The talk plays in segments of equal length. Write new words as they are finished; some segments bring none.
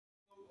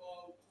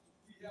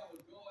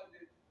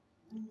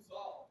rules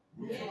all.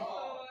 Rules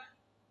all.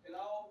 And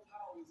all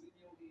power is in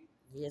your hand.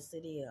 Yes,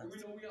 it is. And we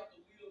know we have to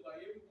live by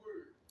every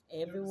word.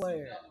 Every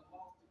word.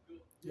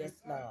 Yes,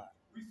 Lord.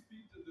 We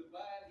speak the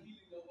divine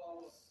healing of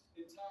our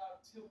entire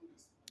temple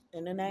this morning.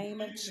 In the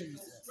name of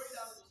Jesus. Straight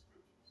out of the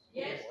scriptures.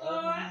 Yes,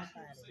 Lord.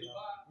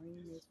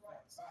 Bring this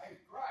first.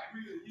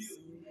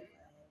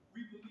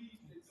 We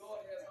believe that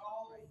God has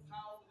all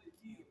power to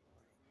heal.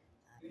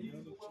 And He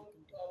is the one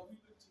we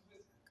look to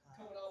this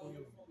coming out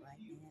here from the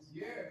healers.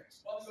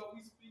 Yes. Father God,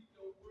 we speak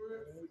your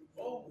word with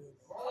boldness.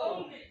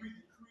 We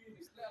decree and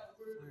declare the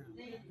word of the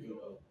wind.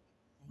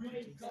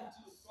 We come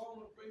to the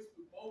throne of grace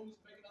with boldness,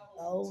 making our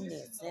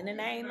boldness in the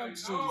name of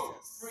Jesus.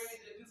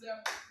 Praying that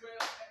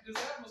this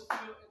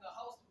atmosphere in the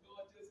house of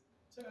God just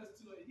turns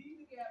to a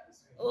healing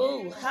atmosphere.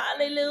 Oh,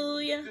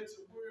 hallelujah. That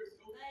your word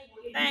goes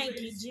forth. Thank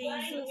you, Jesus.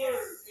 And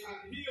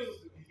it heals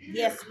them.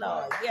 Yes,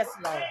 Lord. Yes,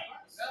 Lord.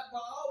 Not by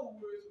our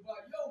words, but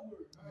by your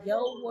word.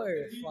 Your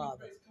word,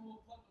 Father. Come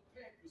upon the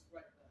pancreas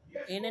right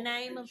now. In the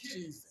name of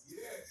Jesus.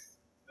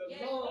 Yes,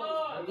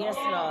 Lord. Yes,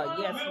 Lord.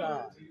 Yes,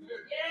 Lord.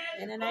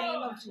 In the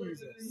name of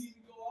Jesus.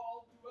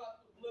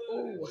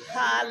 Oh,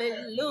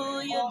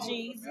 hallelujah,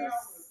 Jesus.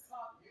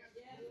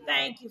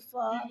 Thank you,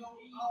 Father.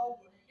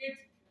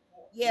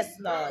 Yes,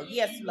 Lord.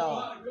 Yes,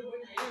 Lord.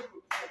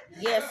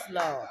 Yes,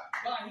 Lord.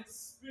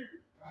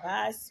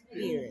 By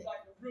Spirit.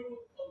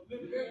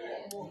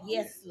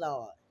 Yes,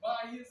 Lord.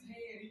 By His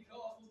hand, He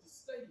calls us to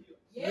stay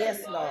here.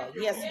 Yes, Lord.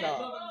 Yes,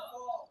 Lord.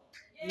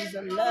 He's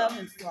a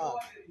loving Father.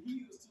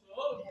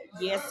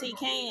 Yes, He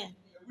can.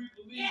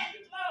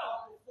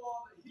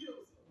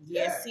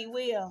 Yes, He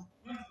will.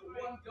 He's the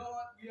one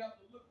God we have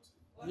to look to.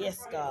 Yes,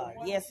 God.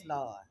 Yes,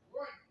 Lord.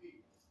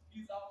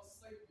 He's our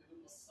Savior, the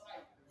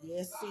Messiah.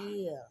 Yes,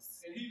 He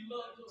is. And He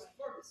loved us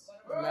first.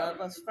 Love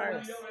us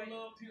first. We ever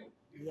loved Him.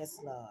 Yes,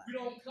 Lord. We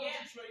don't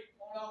concentrate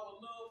on our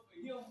love for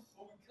Him,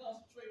 but we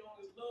concentrate on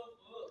His love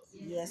for us.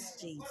 Yes,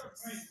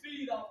 Jesus. We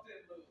feed off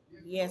that love.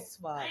 Yes,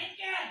 Father. And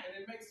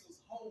it makes us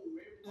whole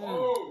every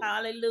time.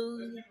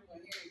 Hallelujah.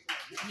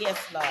 Yes,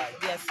 Lord.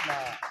 Yes,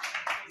 Lord.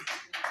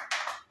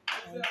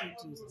 Thank you,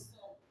 Jesus.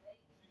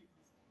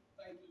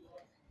 Thank you,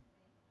 Lord.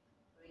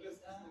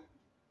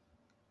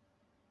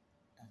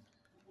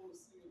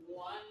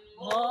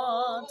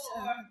 More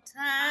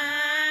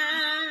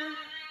time.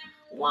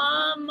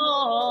 One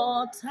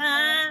more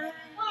time.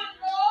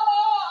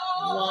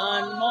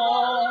 One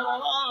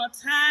more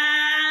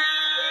time.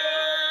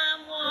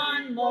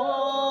 One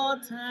more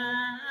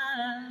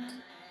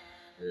time.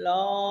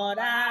 Lord,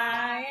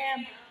 I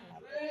am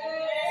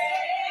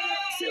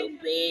to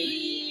be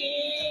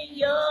in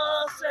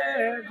your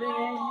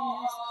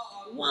service.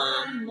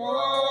 One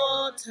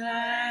more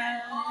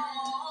time.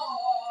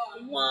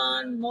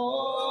 One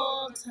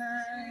more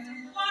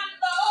time.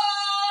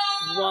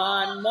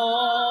 One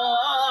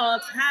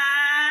more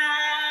time.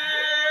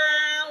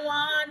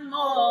 One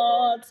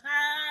more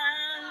time.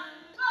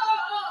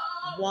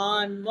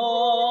 One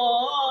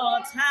more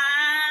time.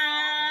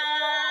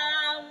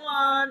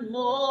 One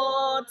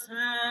more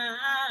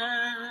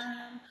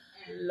time.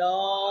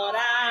 Lord, I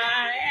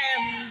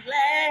am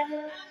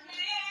glad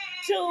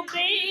to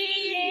be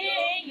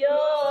in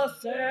your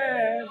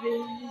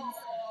service.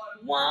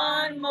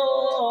 One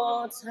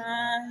more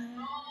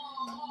time.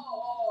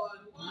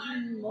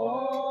 One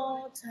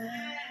more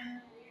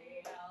time.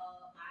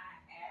 Well, I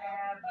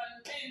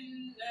haven't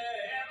been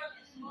there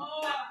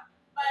before,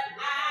 but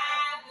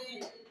I've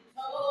been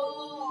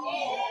told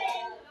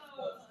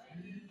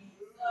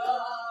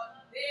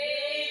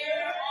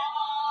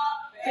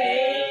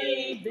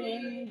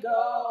Paving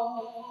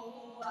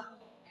gold.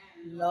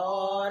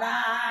 Lord,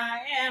 I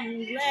am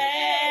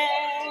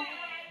glad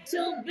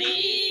to be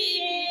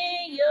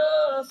in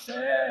your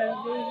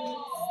service.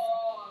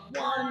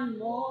 One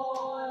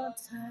more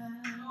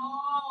time.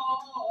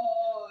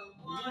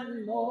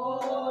 One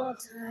more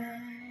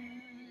time.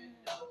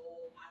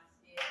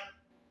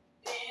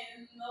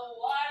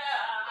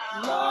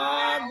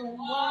 Lord, the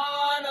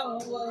water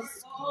was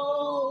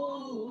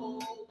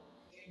cold.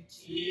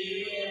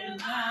 Chill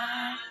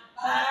my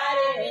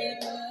body,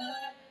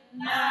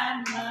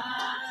 not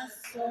my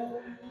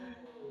soul. And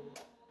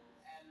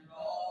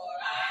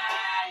Lord,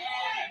 I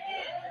am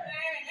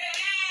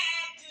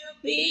glad to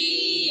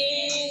Be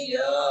in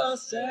your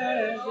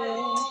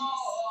service.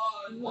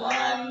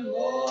 One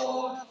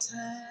more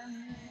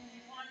time.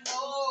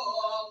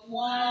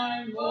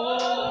 One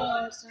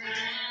more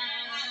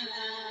time.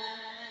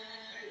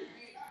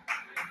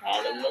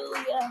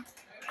 Hallelujah.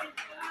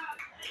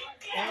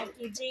 Thank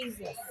you,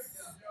 Jesus.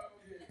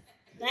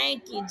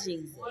 Thank you,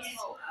 Jesus.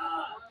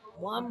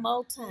 One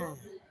more time.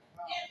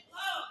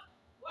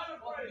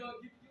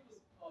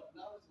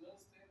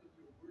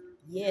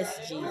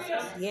 Yes,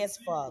 Jesus. Yes,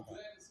 Father.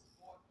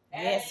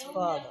 Yes,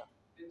 Father.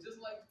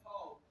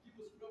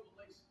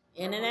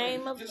 In the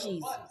name of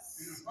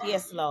Jesus.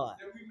 Yes, Lord.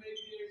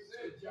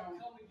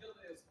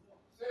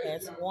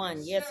 That's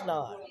one. Yes,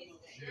 Lord.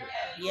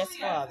 Yes,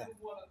 Father.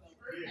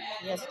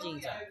 Yes,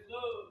 Jesus.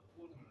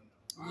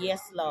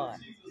 Yes, Lord.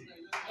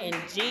 In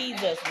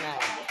Jesus'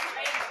 name.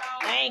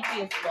 Thank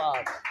you,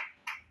 Father.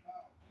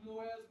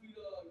 as we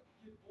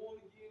get born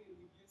again and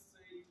we get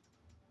saved,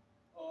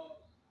 we ought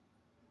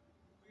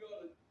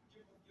to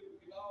give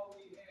all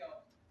we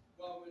have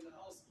while we're in the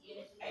house of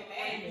God.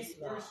 Amen. Yes,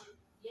 Lord. Worship.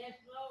 Yes,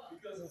 Lord.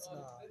 Because Yes,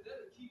 Lord.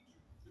 that'll keep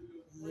you to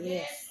your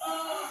Yes.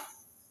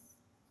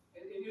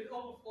 and it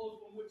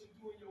overflows from what you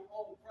do in your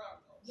own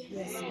private house.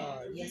 Yes,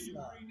 Lord. And Yes, then you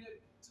Lord. bring that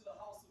to the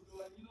house of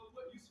God. And you know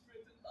what? You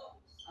strengthen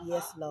others.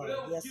 Yes, Lord.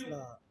 Whatever Yes, gift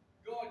Lord.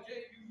 God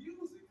gave you,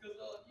 use it. Because,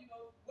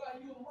 while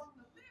you're among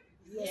the living.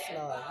 Yes,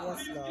 Lord. Yes,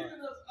 He's Lord.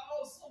 given us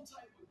all some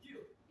type of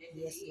gift.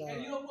 Yes,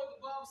 And you Lord. know what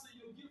the Bible says?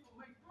 Your gift will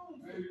make room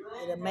for you.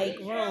 It'll make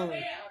room.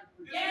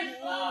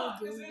 Yes,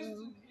 Lord. It's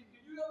interesting.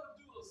 If you ever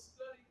do a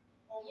study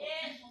on the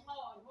Yes, people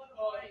Lord.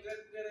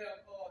 that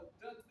have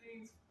done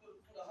things for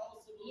the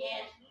house of the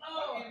Yes,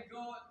 Lord, Lord. and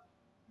God,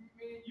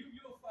 man,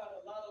 you'll find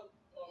a lot of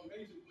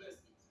major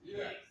blessings.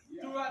 Yes.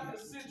 Throughout the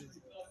centuries,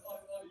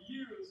 the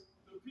years,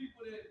 the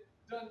people that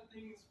done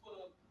things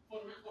for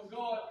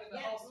God in the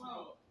Yes, house of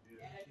Lord. God,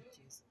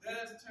 that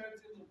has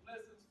turned into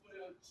blessings for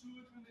their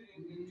children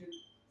and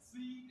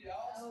seed, their Oh,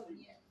 offspring.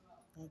 yes, Lord.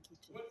 Thank you,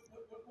 Jesus.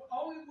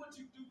 Only what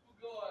you do for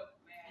God,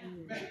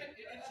 Man. man,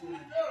 it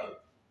truly does.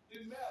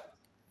 It matters.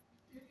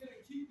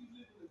 It'll keep you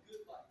living a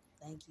good life.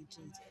 Thank you,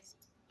 Jesus.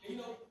 And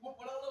what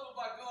I love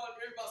about God,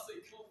 everybody say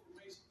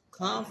confirmation.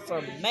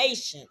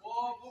 Confirmation. Boy,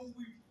 what would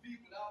we be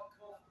without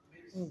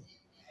confirmation?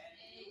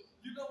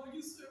 When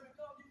you serve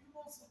God, you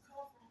want some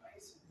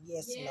confirmation.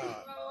 Yes, Yes, Lord.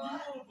 You Lord.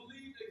 want to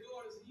believe that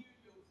God is hearing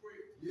your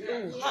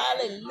prayer. Ooh,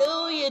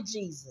 hallelujah,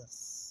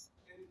 Jesus.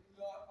 And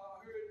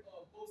I heard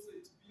both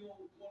say to be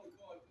on one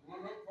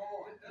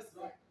accord. That's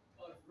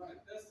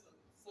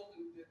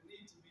something that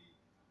needs to be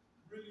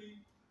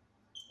really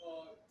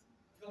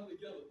come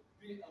together.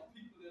 Being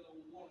people that are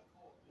on one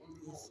accord.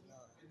 Yes,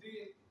 Lord. And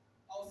then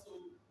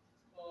also,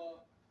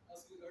 I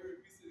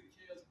heard we say the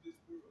cares of this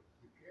world.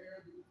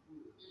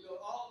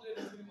 All that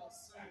is in my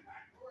sermon.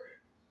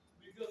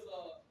 Because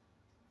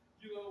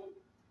you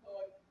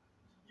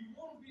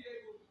want to be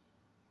able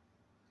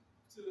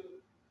to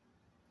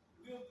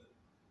live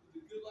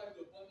the good life,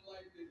 the abundant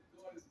life that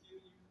God has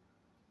given you.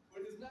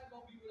 But it's not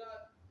going to be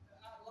without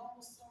long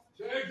suffering.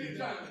 And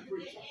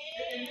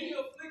many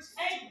afflictions.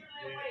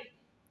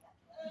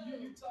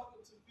 You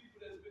talking to people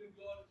that's been in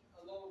God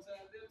a long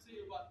time, they'll tell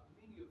you about the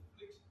many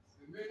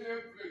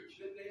afflictions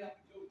that they have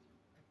to go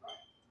through.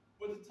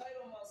 But the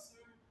title of my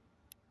sermon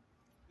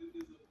is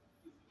a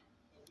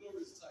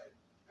glorious title.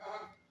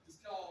 It's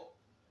called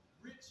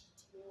Rich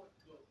Toward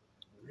God.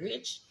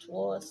 Rich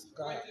towards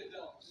God. Write that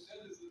down. And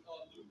that is in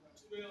Luke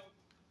 12.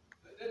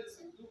 That is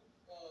in Luke,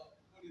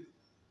 what is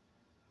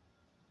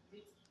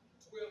it?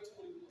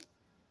 12:21.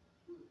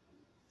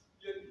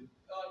 Yeah,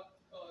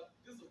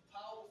 this is a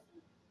powerful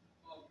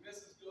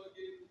message God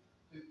gave me.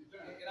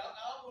 And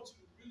I want you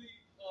to really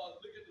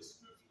look at the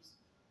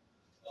scriptures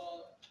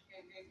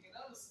and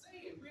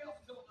understand. We have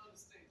to come to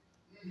understand.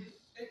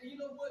 And you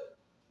know what?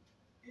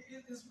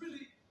 It's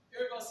really,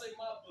 everybody say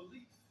my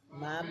belief.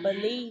 My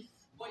belief.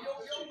 But your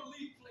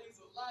belief plays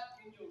a lot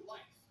in your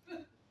life.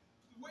 The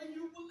way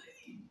you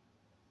believe.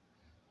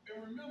 And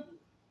remember,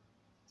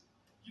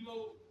 you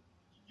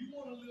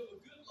want to live a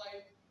good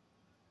life.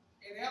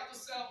 And after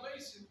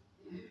salvation,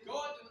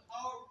 God has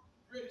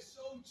already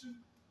showed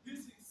you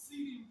his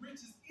exceeding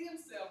riches in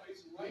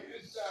salvation, right?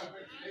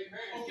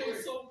 Okay,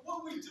 so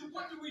what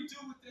do we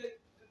do with that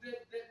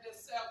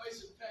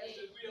salvation package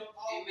that we have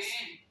all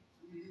received?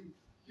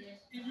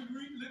 If you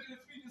look at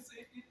Ephesians,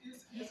 it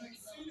is his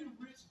exceeding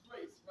rich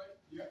grace, right?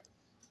 Yeah.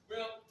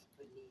 Well,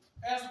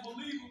 as a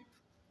believer,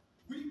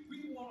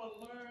 we want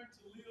to learn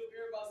to live.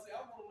 Everybody say,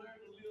 I want to learn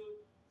to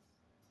live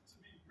to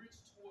be rich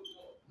toward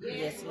God.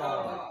 Yes,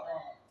 Lord.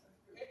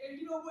 And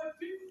you know what?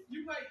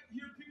 You might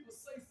hear people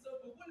say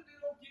stuff, but what if they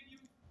don't give you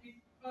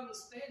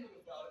understanding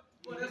about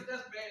it? Well,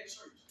 that's bad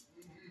church.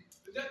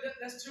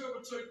 That's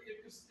terrible church.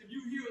 If you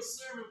hear a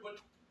sermon,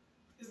 but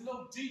there's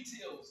no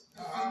details,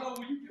 there's no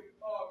way you can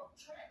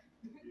track.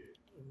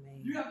 Amen.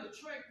 You have to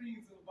track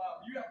things in the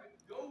Bible. You have to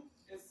go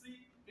and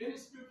see in the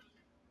scriptures,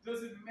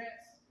 does it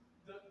match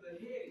the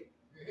heading,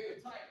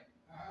 the title?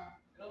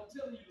 And I'm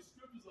telling you, the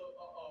scriptures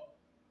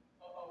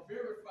are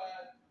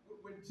verified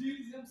when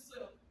Jesus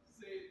himself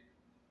said,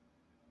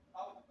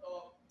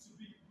 to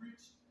be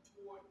rich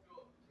toward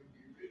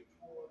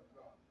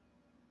God.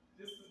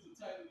 This is the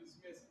title of this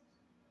message.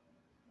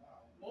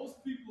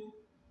 Most people,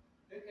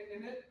 and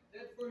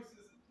that verse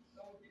is in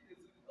 12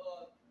 and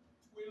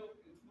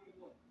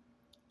 21.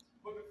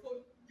 But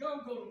before,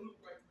 y'all go to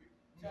Luke right quick,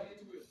 chapter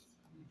 12.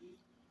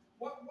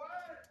 Why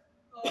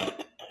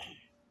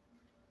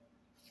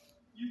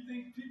you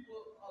think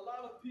a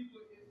lot of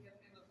people in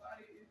the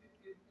body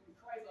in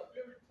Christ are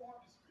very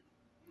party-stricken?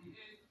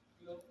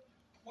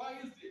 Why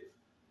is this?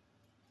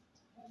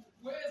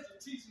 Where's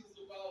the teachings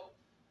about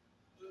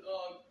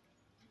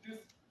this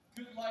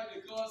good life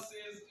that God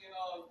says in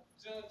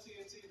John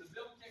 10:10? The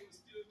devil came to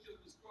steal, kill,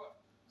 and destroy.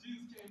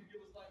 Jesus came to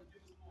give us life and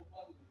give us more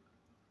abundantly.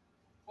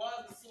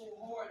 Why is it so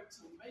hard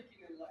to make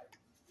it in life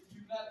if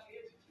you're not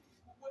educated?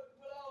 What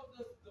all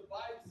does the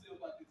Bible say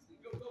about this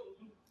thing? Go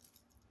to Luke.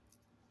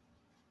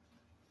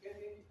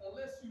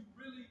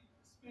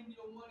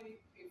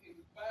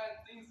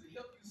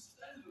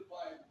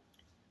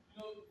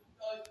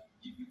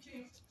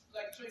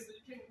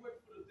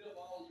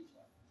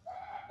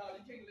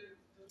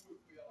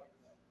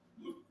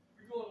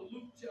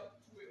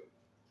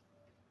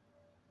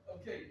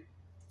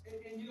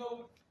 And you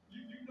know, you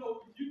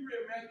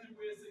read Matthew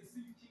where it says,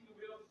 "Seek the kingdom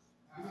of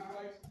heaven,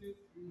 righteousness,"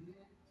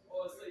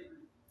 or say,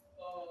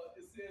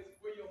 it says,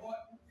 "Where your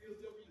heart is,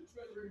 there will your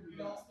treasure be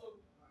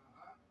also."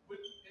 But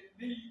and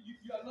then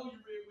I know you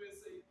read where it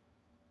says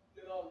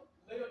that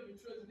lay up your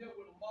treasure there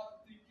where the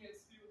moth and thief can't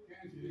steal.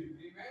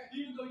 Amen.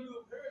 Even though you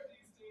have heard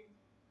these things,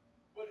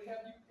 but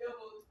have you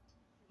ever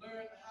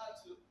learned how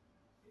to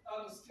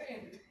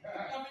understand it?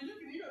 I mean, you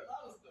can hear a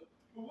lot of stuff,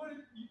 but what if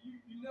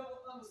you never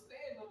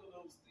understand none of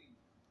those things?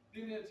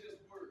 Then they're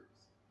just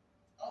words.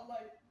 I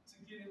like to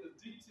get into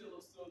detail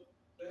of stuff,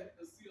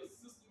 to see a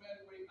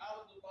systematic way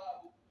out of the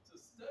Bible, to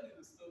study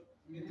the stuff,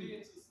 and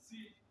then to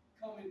see it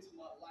come into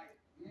my life.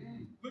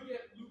 Look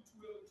at Luke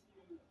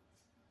 12:21.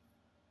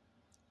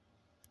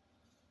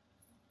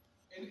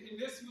 And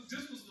this was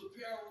the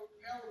parable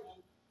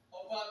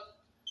about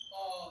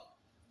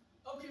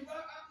okay,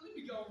 well, let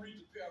me go and read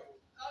the parable.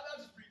 I'll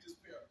just read this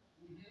parable.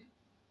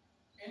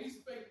 And he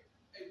spake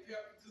a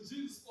parable, because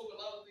Jesus spoke a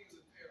lot of things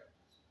in parables.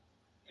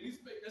 And he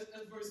spake, that's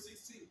verse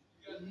 16.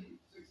 You got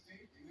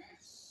 16? Amen.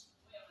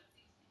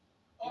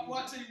 Well,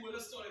 I'll tell you what,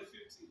 let's start at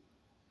 15.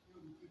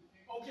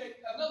 Okay,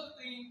 another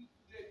thing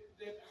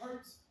that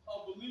hurts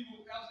a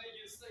believer after they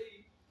get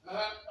saved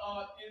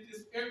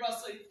is everybody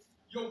say,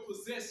 your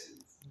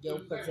possessions. Your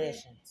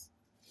possessions.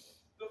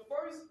 The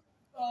first,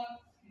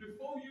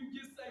 before you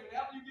get saved, and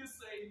after you get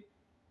saved,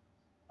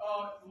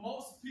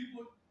 most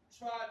people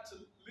try to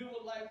live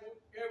a life where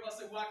everybody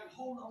say, well, I can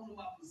hold on to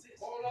my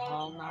possessions. Hold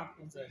on to my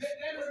possessions.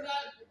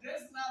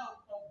 That's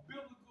not a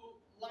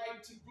biblical life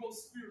to grow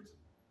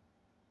spiritually.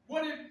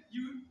 What if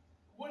you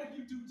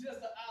do just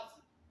the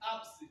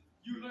opposite?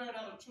 You learn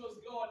how to trust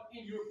God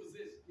in your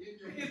possession.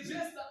 It's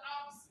just the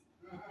opposite.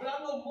 But I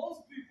know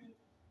most people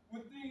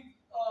with things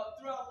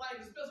throughout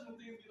life, especially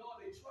when things get hard,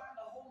 they try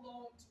to hold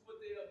on to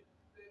what they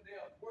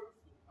have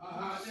worked for,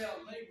 what they have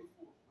labored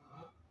for.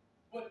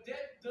 But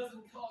that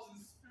doesn't cause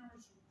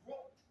spiritual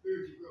growth.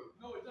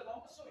 No, it doesn't.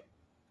 I'm going to show you.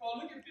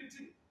 Look at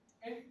 15.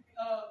 And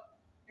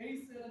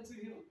he said unto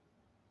him,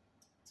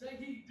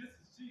 take heed. This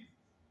is Jesus.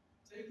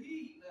 Take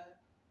heed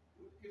now.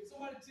 If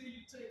somebody tell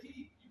you take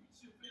heed, you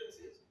should pay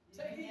attention.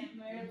 Take heed,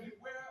 man.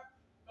 Beware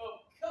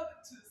of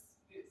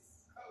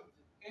covetousness.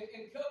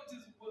 And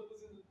covetous was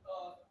in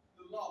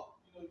the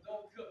law. You know,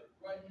 don't covet,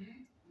 right?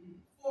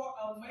 For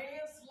a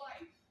man's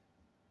life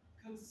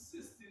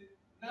consisted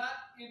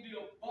not in the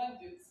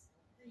abundance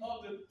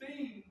of the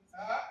things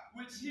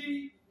which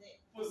he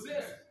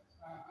possessed.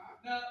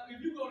 Now,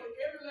 if you go to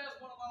every last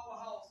one of our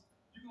houses,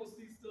 you're going to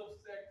see stuff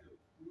stacked up.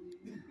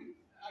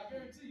 I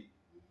guarantee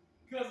you.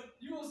 Because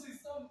you're going to see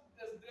some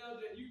that's there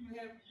that you can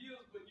have for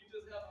years, but you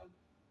just haven't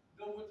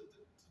done what to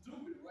do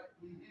with it, right?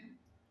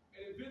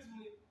 And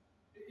eventually,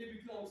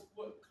 it becomes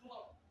what?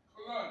 Clutter.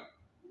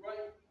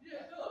 Right?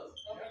 Yeah, it does.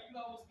 I mean, you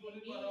almost go to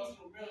anybody else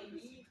in America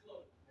and see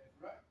clutter. That's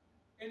right.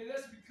 And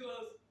that's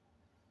because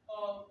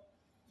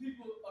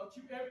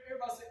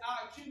everybody say,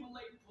 I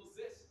accumulate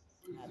possessions.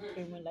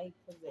 Accumulate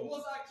possessions. But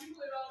once I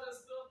accumulate all that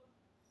stuff,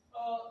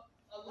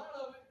 a lot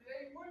of it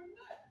ain't worth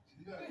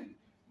nothing.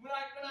 When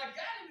I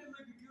got it, it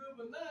looked good,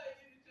 but now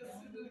it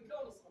just sitting in the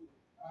corner somewhere.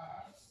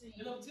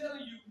 And I'm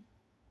telling you,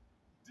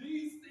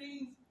 these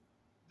things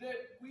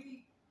that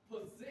we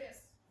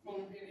possess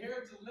from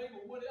inherited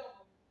labor,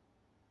 whatever,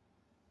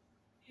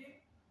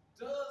 it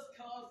does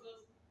cause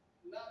us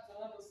not to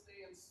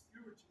understand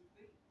spiritual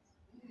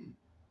things.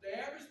 The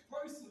average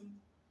person,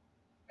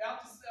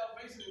 after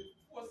salvation and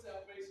before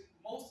salvation,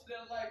 most of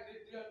their life,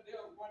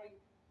 they're running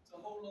to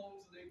hold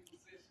on to their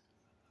possessions.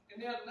 And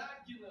they're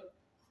not getting a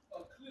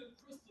clear,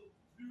 crystal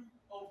view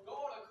of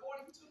God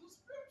according to the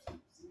scriptures.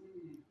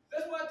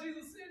 That's why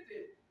Jesus said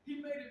that. He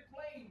made it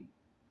plain.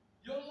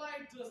 Your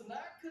life does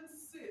not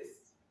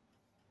consist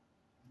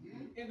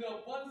in the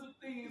abundance of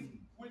things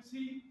which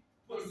he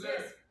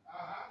possesses.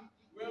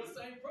 Well, the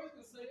same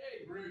person can say,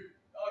 hey,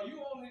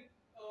 you only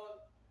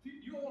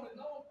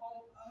know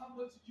how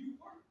much you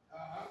work.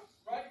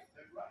 Right?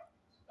 That's right.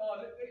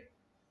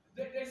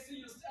 They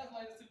see your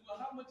satellite and say, well,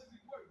 how much is he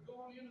worth?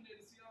 Go on the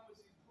internet and see how much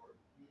he's worth.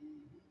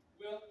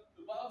 Well,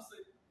 the Bible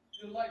says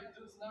your life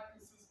does not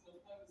consist of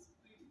abundance of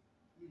things.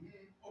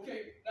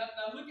 Okay,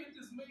 now look at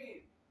this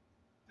man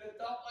that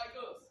thought like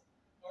us.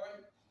 All right?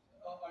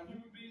 A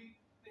human being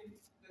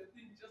that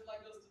think just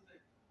like us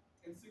today.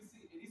 And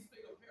 16. And he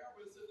spake a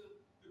parable and said,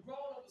 the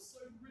ground of a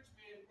certain rich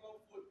man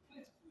brought forth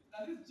plentifully.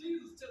 Now this is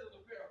Jesus telling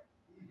the parable.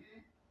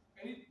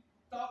 And he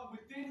thought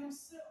within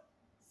himself,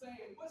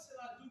 saying, what shall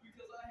I do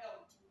because I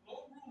have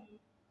no room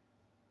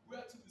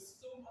where to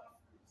bestow my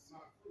fruits?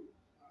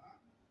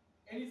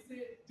 And he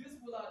said, this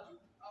will I do.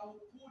 I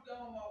will pull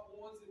down my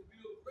barns and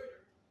build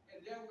greater,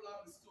 and there will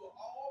I bestow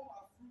all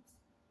my fruits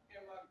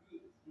and my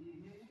goods.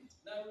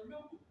 Now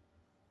remember,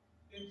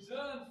 in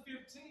John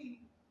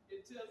 15,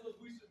 it tells us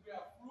we should bear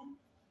fruit,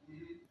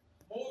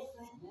 more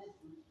fruit,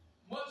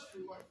 much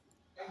fruit.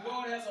 And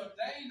God has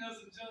ordained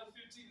us in John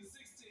 15 and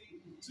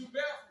 16 to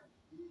bear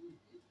fruit.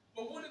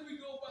 But what if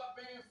we go about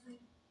bearing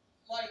fruit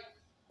like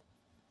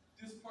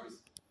this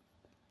person?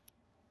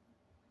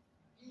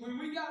 When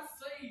we got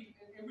saved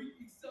and we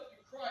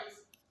accepted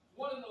Christ,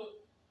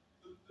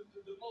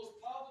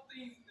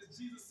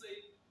 Jesus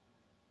said,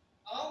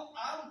 I'm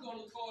going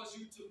to cause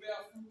you to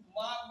bear fruit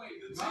my way.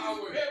 Everybody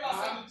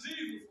say the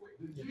Jesus way.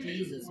 The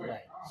Jesus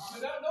way.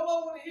 But nobody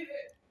want to hear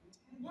that.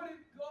 What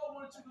if God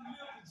wanted you to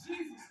live the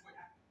Jesus way?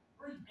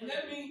 And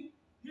that means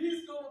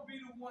He's going to be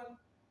the one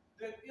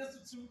that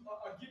institute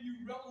or give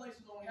you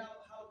revelation on how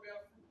to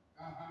bear fruit.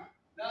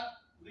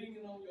 Not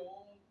leaning on your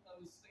own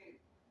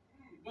understanding.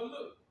 But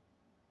look,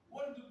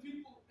 what do the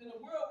people in the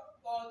world,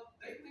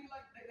 they think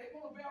like they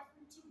want to bear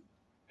fruit too.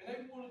 And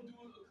they want to do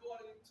it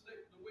according to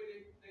the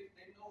way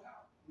they know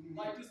how.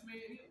 Like this man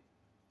here.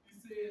 He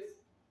says,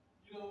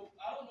 you know,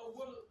 I don't know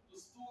where to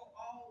store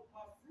all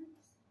my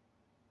fruits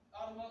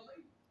out of my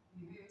lake.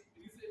 And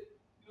he said,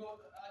 you know,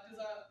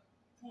 I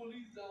pull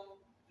these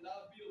down and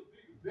I'll build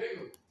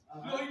bigger.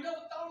 You know, he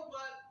never thought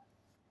about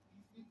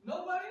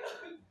nobody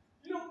else.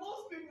 You know,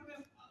 most people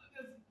that's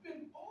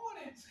been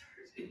born in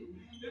church,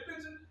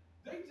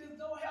 they just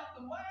don't have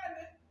the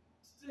mind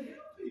to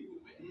help people,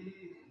 man.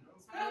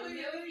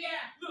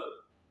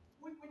 Look,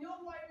 when your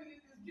life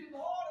is getting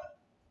harder,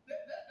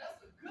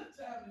 that's a good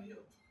time to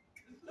help.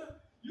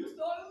 You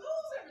start to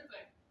lose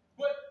everything.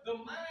 But the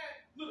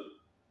mind,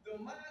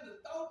 the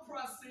thought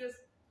process,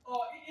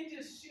 it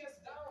just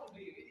shuts down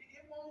then.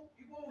 It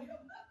won't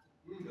help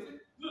nothing.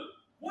 Look,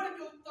 what if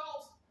your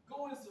thoughts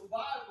go in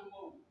survival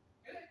mode?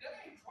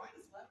 That ain't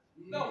Christ, man.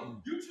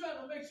 No, you're trying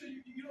to make sure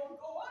you don't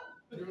go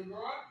under.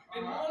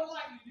 And more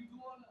likely you're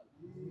going under.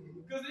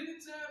 Because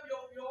anytime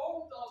your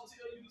own thoughts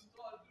tell you to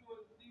start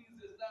doing things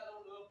that's not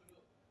on the up and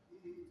up,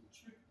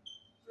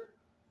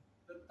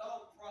 the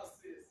thought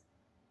process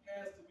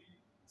has to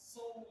be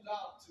sold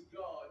out to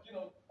God, you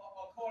know,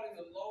 according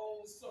to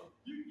long suffering.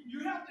 You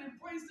have to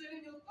embrace that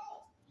in your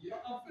thoughts.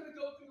 I'm going to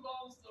go through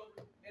long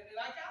suffering, and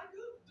I got to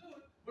do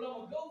it, but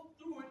I'm going to go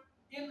through it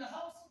in the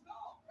house of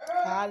God.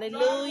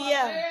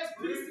 Hallelujah. My last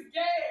piece of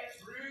gas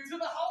to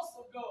the house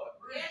of God.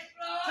 Yes,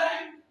 Lord.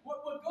 Take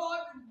what God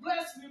can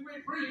bless me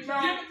with, give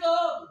it to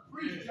others.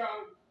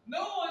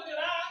 Knowing that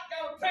I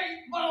got to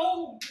pay my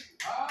own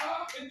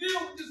and deal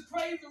with this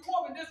crazy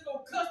woman that's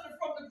going to cuss me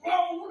from the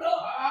ground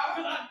up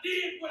because I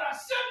did what I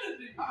shouldn't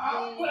have did.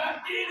 But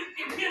I did it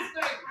in His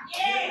name.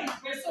 Yes.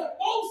 And so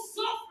most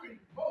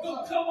suffering going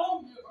to come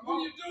on you when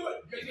you do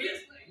it in His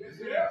name.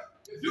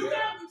 You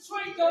got to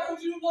betray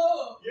those you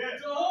love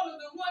to honor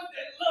the one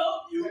that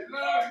loved you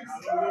first.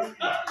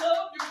 I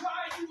loved you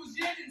while you was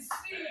yet in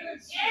sin.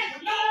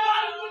 When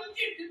nobody wouldn't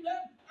give you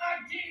nothing,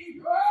 I gave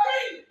you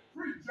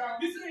freely.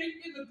 He said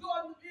in the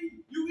Garden of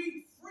Eden, you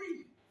eat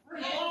freely.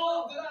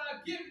 All that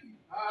I give you.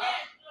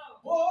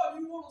 Boy,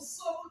 you want to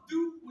suffer,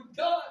 do what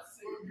God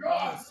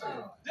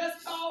said.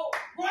 That's called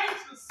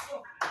righteous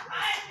suffering.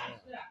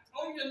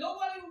 Oh yeah,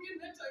 nobody will get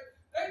in that type.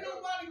 Ain't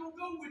nobody gonna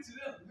go with you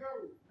there.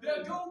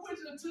 They'll go with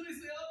you until they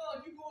say,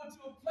 you going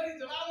to a place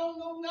that I don't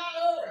know not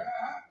of.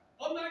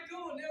 I'm not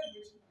going there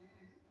with you.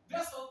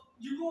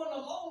 You going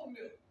alone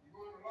there.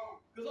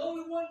 Because the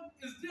only one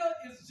is there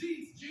is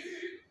Jesus.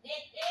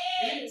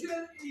 And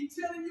he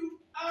telling you,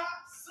 I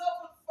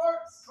suffered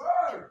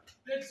first.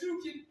 That you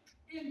can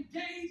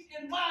engage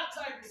in my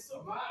type of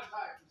suffering.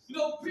 You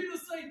know, Peter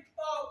say,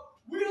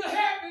 we're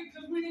happy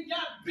because we didn't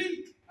got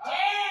beat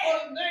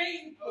for the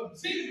name of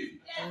Jesus.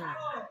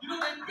 You know,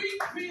 they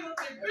beat Peter,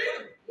 they beat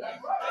him. They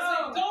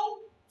say,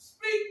 don't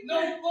speak no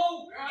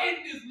more in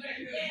this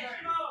name.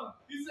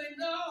 He said,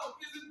 no,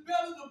 is it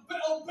better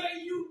to obey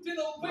you than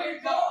obey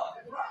God?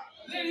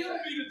 Let Him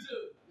be the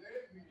judge.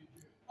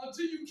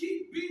 Until you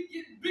keep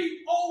getting beat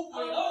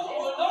over and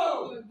over and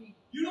over.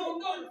 You don't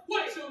know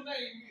what your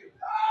name is.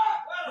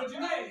 But you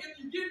know, if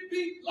you get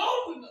beat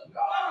long enough,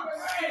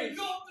 and you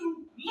go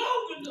through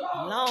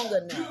long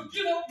enough, you'll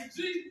get up with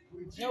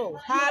Jesus. Oh,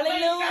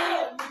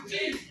 hallelujah.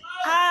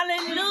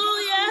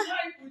 Hallelujah.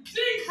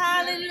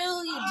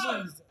 Hallelujah,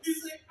 Jesus. He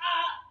said,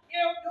 I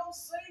am your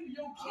Savior,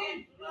 your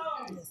King.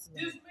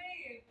 This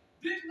man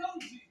didn't know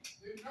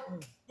Jesus.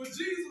 But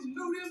Jesus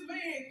knew this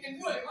man in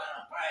what?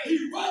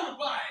 He wrote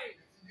about it.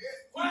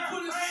 He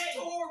put his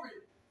story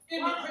in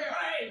the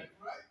parable.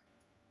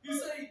 He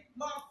said,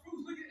 my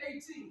fruits, look at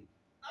 18.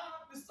 I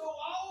bestow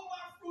all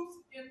my fruits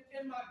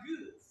in my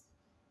goods.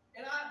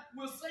 And I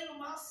will say to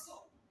my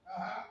soul,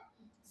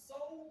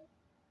 soul,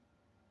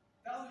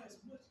 thou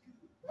hast much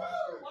good.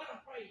 What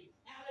a praise.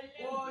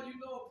 Hallelujah. Boy, you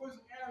know a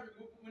person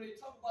arrogant when they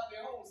talk about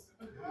their own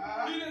stuff.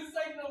 He didn't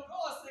say no,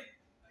 God said,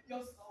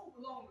 your soul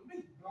belongs to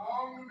me.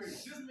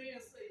 This man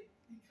said,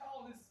 he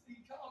called his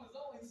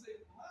own, he said,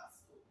 my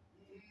soul,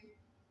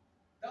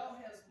 thou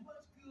hast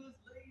much goods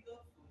laid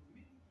up for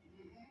me.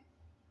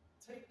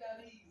 Take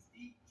thy ease,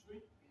 eat,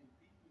 drink, and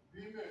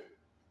be merry.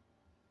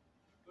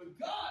 But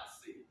God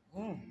said,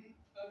 unto him,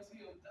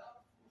 thou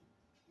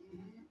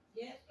fool.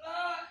 Yes,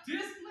 Lord.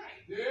 This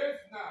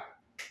night,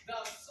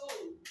 thy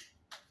soul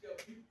shall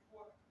be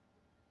quiet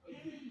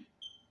again.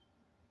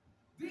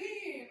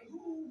 Then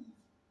whose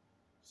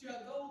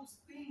shall those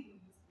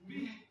things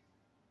be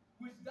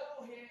which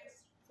thou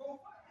hast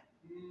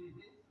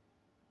provided?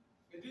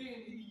 And then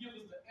he gives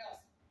us the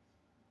answer.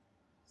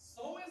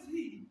 So is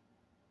he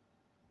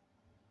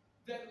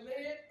that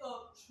laid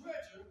up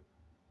treasure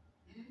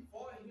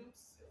for himself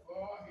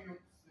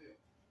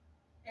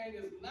and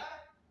is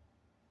not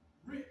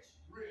rich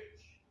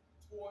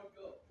toward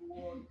God.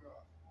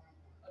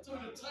 I told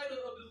you the title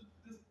of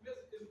this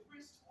message is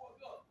Rich Toward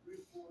God.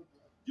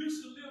 You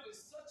should live in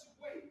such a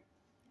way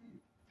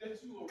that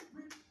you are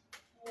rich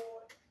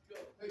toward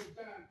God.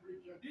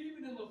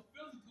 Even in the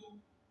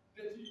physical,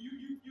 that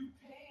you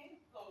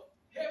paying a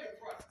heavy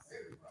price.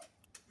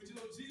 But you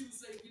know, Jesus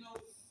said, you know,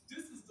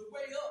 this is the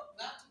way up,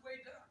 not the way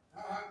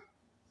down.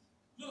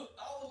 Look,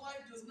 our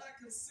life does not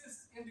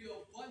consist in the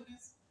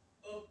abundance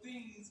of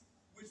things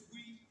which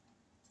we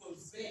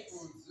possess.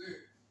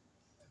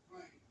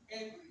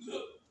 And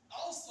look,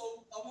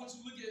 also, I want you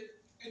to look at,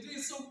 and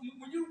then so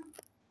when you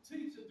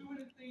teach or do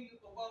anything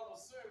about a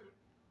sermon,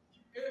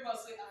 everybody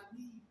say, I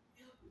need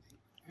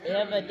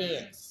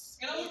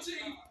Evidence. And I want to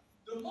tell you,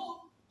 the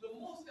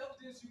most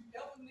evidence you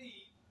ever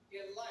need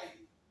in life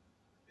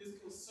is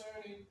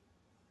concerning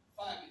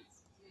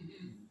finance.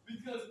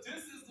 Because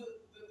this is the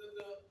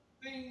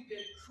thing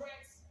that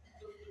cracks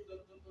the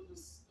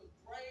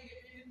brain.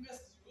 It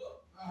messes you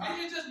up.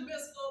 And it just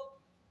messes up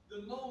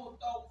the normal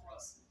thought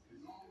process. If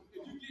you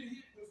get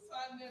hit with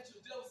financial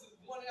deficits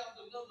one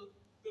after another,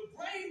 the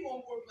brain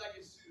won't work like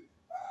it should.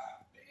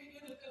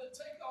 It'll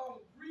take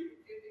on grief,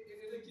 and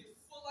it'll get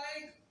full of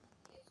anger.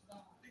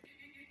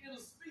 It'll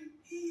speak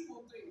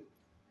evil things.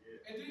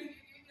 And then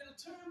it'll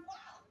turn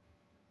wild.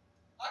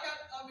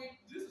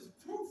 This is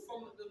proof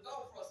from the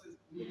thought process.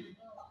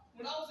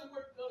 When I was at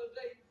work the other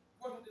day,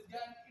 working with this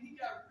guy, and he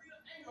got real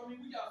angry.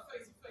 We got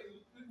face to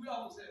face. We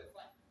almost had a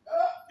fight.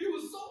 He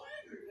was so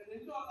angry. And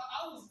you know,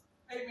 I was,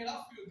 hey man,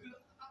 I feel good.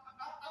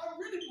 I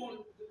really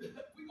wanted,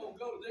 we gonna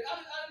go today.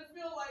 I didn't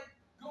feel like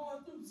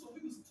going through, so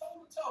we was toe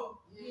to toe.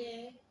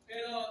 Yeah.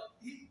 And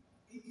he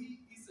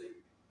said,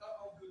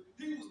 I'm good.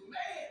 He was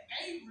mad,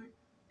 angry,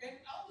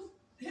 and I was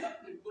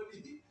helping, but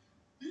he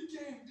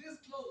came this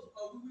close.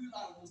 We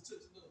almost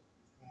touched another.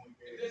 And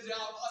then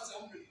I said,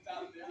 I'm really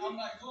down there. I'm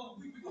like, oh,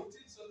 we gonna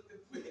teach something.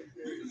 We can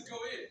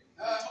go in.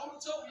 Toe to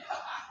toe,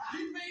 yeah.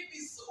 He made me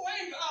so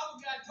angry. I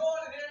forgot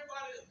God and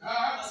everybody else.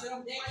 I said,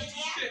 I'm fighting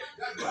you today.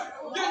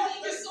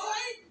 Yeah, he's so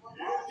angry.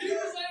 He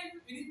was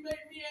angry, and he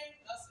made me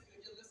angry. I said,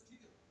 yeah, let's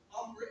keep it.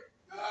 I'm ready.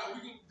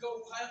 We can go,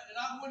 and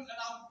I wouldn't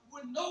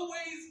no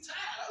ways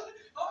tired.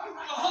 I'm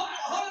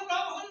 100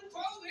 pounds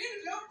of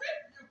energy. I'm ready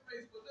for your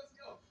face, but let's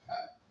go.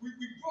 We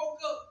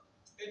broke up,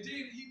 and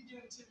then he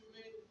began to tell me,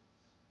 man,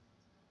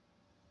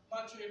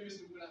 my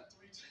transmission went out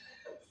 3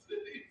 times.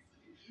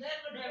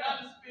 Man,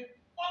 I just spent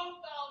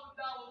 $4,000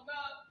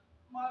 now.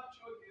 My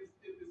truck is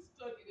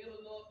stuck in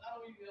Illinois. I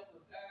don't even have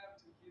a dime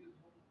to get it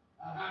home.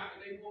 And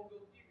they won't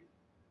go get it.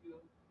 You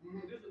know,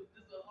 this is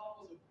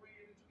almost a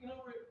brand new. You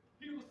know,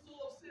 he was so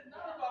upset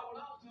not about what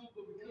I was doing,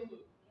 but because of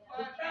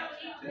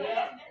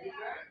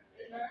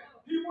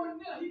he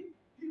wasn't there. He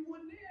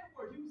wasn't there at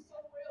work. He was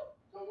somewhere else.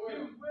 He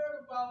was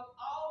worried about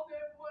all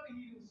that money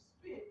he done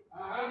spent,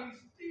 and he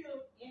still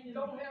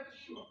don't have a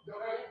shoe.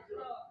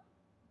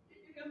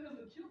 It is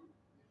a killer.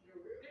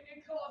 It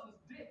causes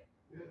death.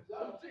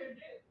 I'm saying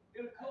death.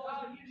 It'll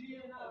cause you to be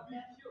killed.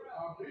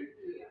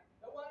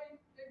 That's why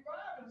they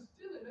rob and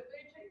stealing.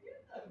 They can't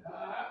get nothing.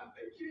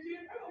 They can't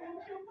get nothing. They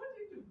don't care what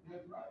they do.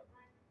 That's right.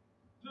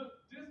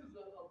 Look, this is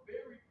a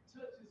very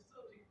touchy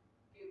subject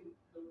in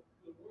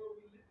the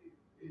world we live in.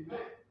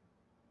 Amen.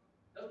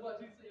 That's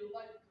why Jesus said your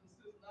life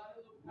consists not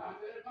in the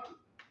world.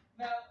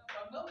 Now,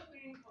 another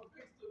thing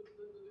affects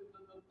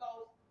the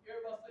thoughts.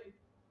 Everybody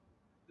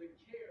say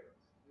the cares.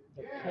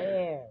 The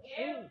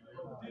cares.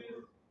 Of this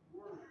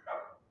world.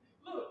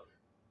 Look,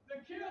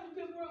 the cares of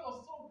this world are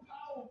so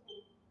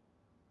powerful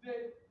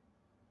that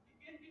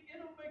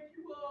it'll make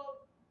you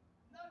not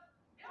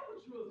ever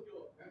trust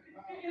God.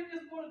 It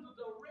is one of the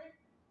direct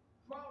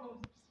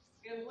problems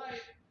in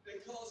life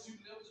that cause you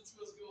never to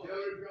trust God.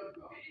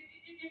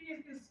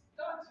 It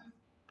starches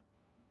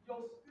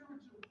your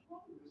spiritual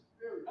growth.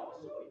 I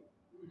will show you.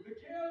 The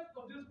cares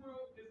of this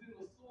world is in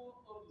the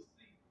soil of the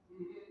sea.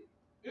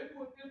 It's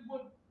what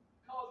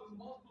causes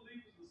most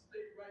believers to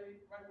stay right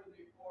where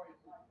they are in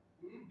life.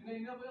 And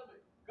they never ever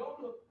go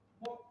to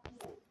Mark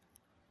 4.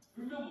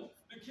 Remember,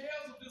 the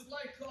cares of this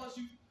life cause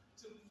you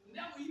to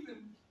never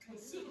even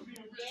consider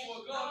being rich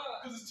for God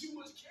because it's too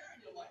much care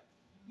in your life.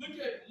 Look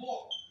at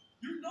Mark.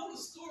 You know the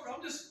story.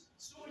 I'm just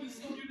showing you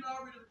something you've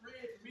already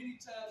read many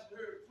times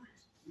and heard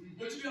preached.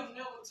 But you have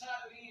never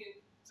tied it in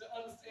to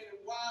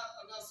understanding why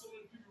are not so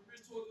many people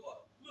rich toward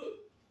God.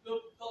 Look,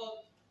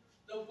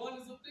 the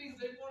abundance of things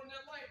they want in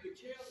their life, the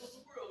cares of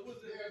the world. What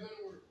is it?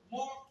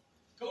 Mark,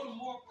 go to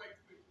Mark right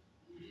quick.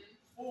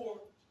 4.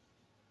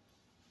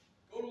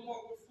 Go to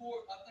Mark 4.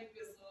 I think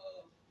that's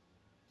what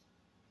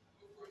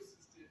verse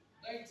is it?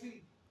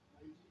 19.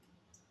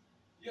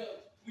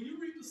 Yeah, when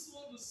you read the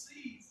soil of the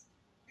seeds,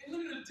 and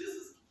look at it, this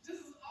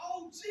is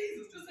all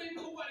Jesus. This ain't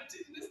nobody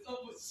teaching this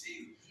stuff but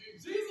Jesus.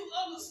 Jesus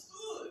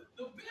understood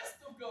the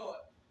best of God.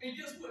 And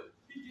guess what?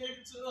 He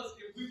gave it to us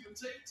if we would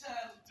take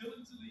time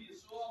diligently and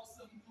show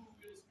ourselves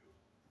approved in the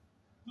scripture.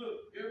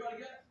 Look,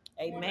 everybody got it?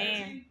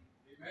 Amen.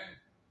 Amen.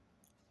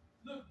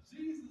 Look,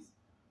 Jesus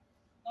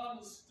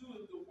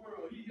understood the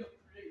world he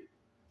helped create.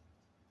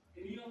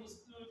 And he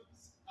understood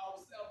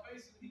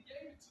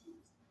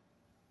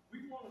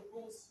want to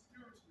grow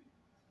spiritually.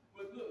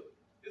 But look,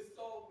 it's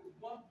all with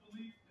one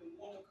belief and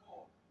one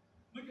accord.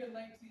 Look at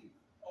 19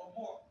 of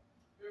Mark.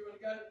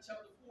 Everybody got it?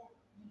 Chapter 4.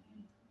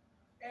 Mm-hmm.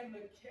 And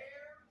the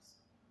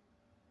cares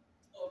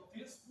of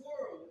this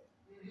world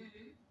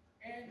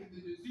and the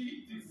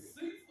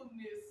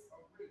deceitfulness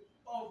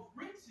of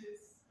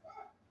riches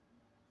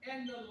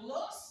and the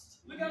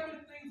lust. Look how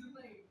many things it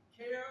named.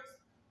 Cares,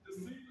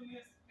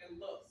 deceitfulness, and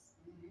lust.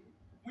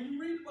 When you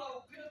read the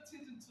Bible, pay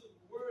attention to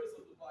the words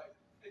of the Bible.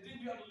 And then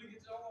you have to look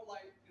at your own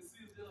life and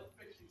see if they're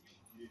affecting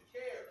you.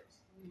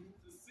 Cares,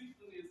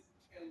 deceitfulness,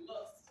 and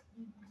lust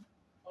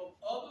of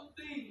other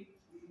things.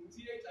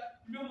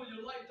 Remember,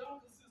 your life don't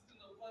consist in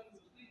the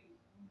abundance of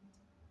things.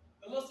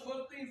 The lust of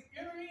other things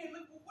enter in.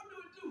 Look, what do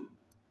it do?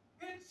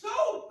 It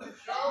shows.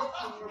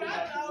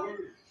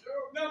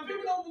 Now,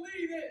 people don't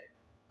believe that.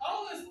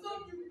 All this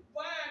stuff you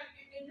buy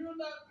and you're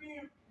not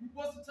being,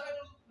 what's the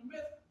title of the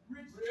message?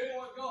 Rich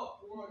toward God.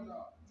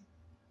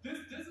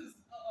 This is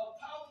a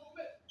powerful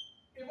message.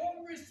 If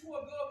I'm rich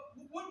toward God,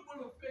 what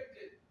would affect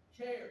it?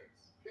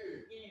 Cares.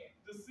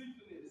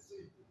 Deceitfulness.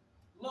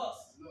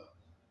 Lust.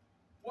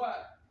 Why?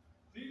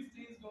 These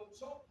things going to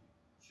choke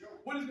you.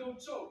 What is going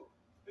to choke?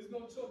 It's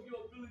going to choke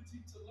your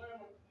ability to learn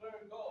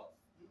God.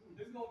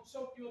 It's going to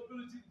choke your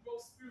ability to grow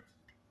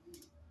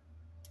spiritually.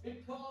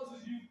 It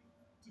causes you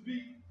to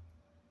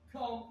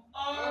become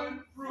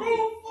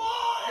unfruitful.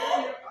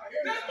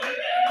 That's what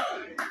it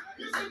is.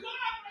 You say,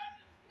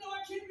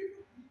 I can't be.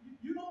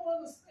 You don't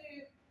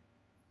understand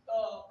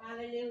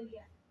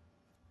Hallelujah.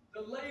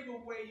 the labor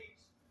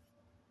wage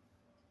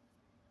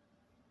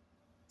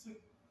to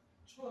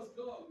trust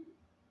God with.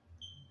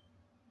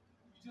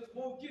 You just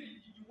won't get it.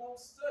 You won't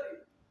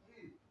study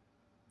it.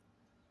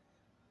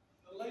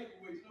 The labor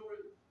wage. You know,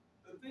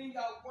 the thing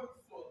I work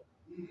for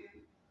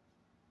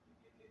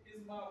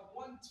is my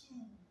one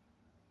tool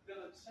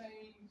that'll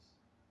change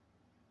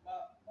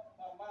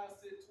my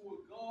mindset toward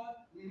God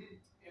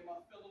and my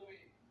fellow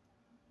man.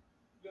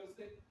 You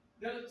understand?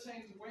 That'll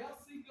change the way I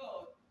see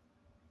God,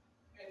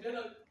 and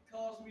that'll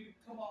cause me to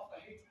come off a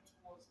hatred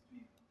towards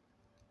people.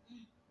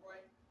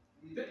 Right?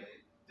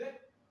 That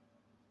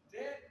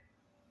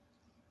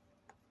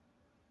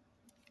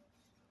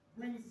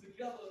brings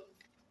together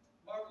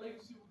my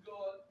relationship with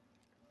God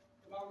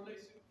and my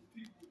relationship with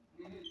people.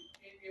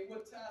 And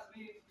what ties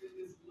me in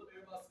is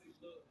everybody say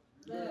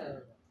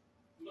love.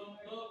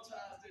 Love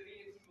ties that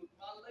in through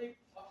my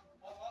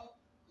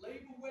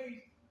labor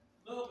wage.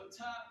 Love will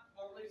tie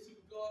my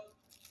relationship with God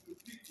with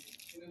people,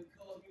 and then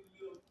cause me to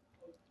live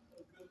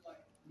a good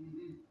life.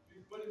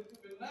 But if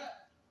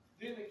not,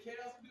 then the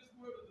chaos of this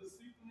world, the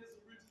deceitfulness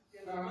of riches,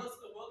 and the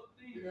lust of other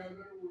things,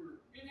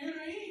 it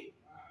enter in.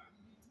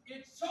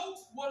 It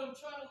chokes what I'm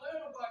trying to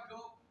learn about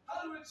God.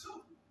 How do it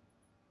choke me?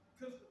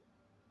 Because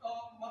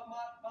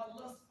my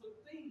lust for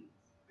things.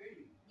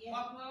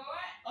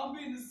 I'm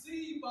being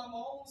deceived by my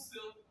own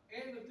self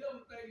and the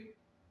devil thinking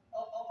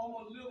I'm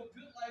going to live a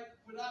good life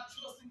without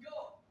trusting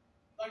God.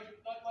 Like the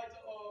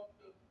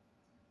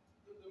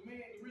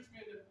rich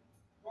man that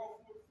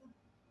brought forth fruit.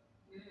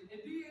 And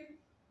then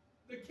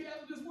the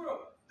cares of this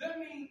world. That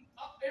means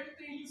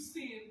everything you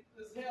see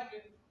is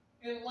happening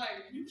in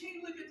life. You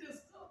can't look at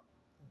this stuff.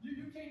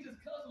 You can't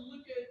just constantly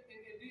look at it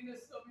and then that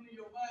stuff into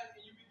your mind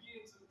and you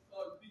begin to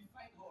be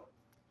faint-hearted.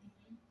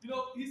 You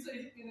know, he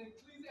said in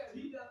Ecclesiastes,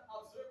 he that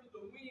observeth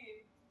the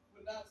wind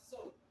will not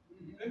sow.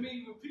 I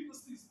mean, when people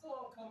see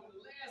storm coming,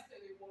 the last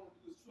thing they want to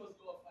do is trust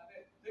God for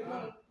that.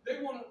 They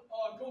want to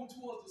go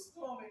towards the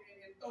storm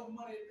and throw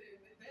money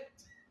at that.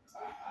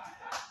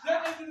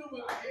 That ain't do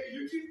it.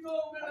 You keep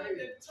throwing money at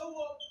that toe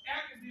up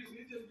air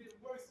conditioner, it just gets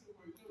worse and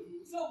worse.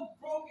 Something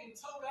broken,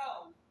 toe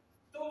down,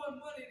 throwing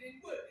money,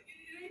 and what?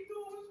 It ain't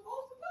doing what it's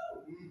supposed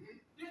to do.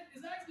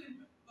 It's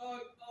actually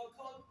called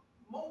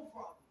more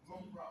problems.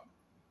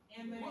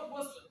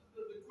 What's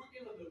the quick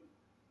antidote?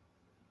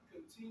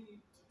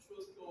 Continue to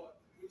trust God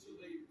with your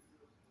labor.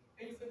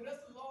 And you say, well,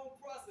 that's a long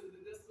process,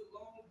 and that's the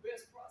long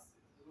best process.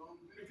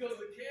 Because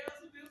the cares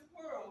of this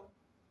world,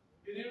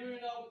 it enter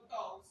in our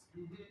thoughts,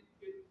 the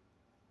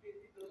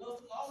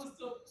lust, all this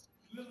stuff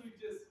literally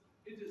just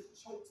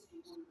chokes the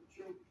word.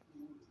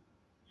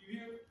 You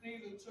hear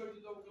things in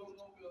churches don't go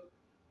nowhere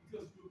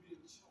because you're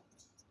being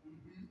choked.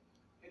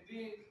 And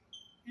then,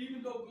 even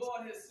though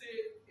God has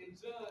said in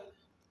John,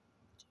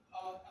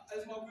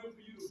 that's my will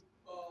for you to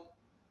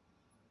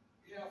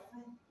have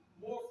fruit,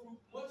 more fruit,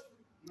 much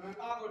fruit.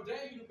 I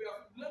ordain you to bear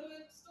fruit. None of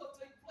that stuff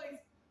take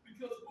place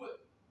because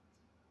what?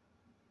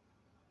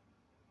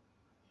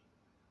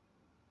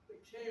 The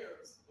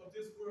cares of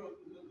this world,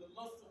 the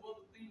lust of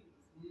other things,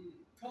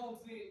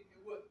 comes in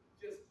and what?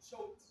 Just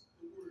chokes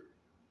the word.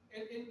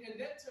 And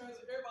that turns,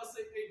 everybody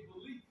say a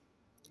belief.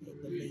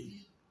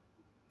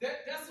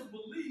 That's a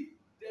belief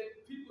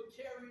that people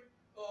carry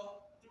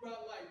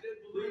throughout life. That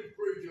belief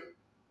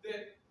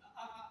that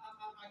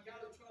I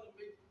gotta try to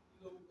make it,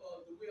 the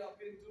way I've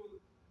been doing,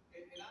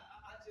 and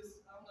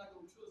I'm not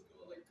gonna trust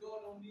God. Like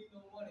God don't need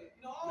no money.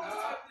 All this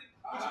type of thing.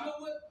 But you know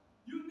what?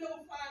 You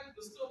never find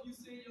the stuff you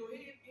see in your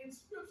head in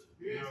Scripture.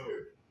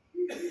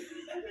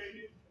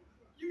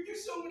 You you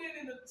show me that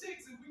in the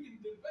text and we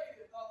can debate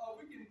it, or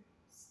we can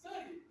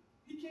study it.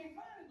 He can't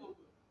find it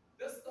nowhere.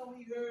 That's something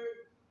he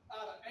heard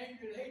out of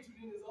anger and hatred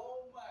in his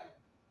own mind.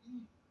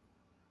 You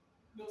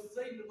know,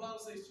 Satan, the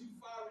Bible says, shoot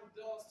fiery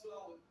darts to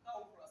our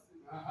process.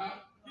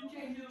 He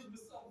can't hit us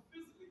with something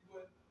physically,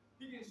 but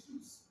he can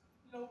shoot,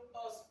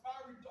 us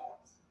fiery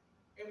darts.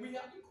 And we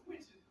have to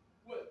quench it,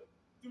 what?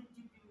 Through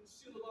the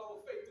shield of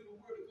our faith, through the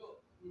word of God.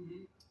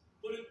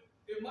 But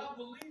if my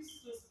belief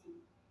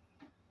system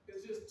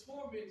is just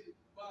tormented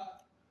by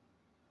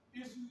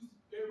issues,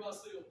 everybody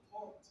say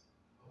apart.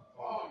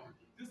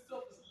 This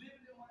stuff is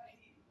living in my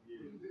head.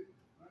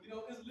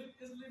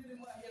 It's living in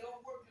my head.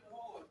 I'm working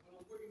hard, but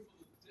I'm working for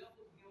the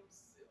devil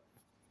himself.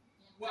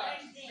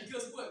 Why?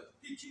 Because what?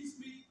 He keeps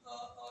me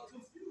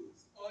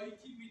confused, or he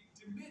keeps me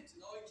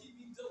demented, or he keeps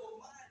me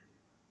double-minded,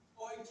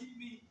 or he keeps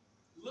me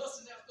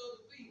lusting after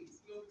other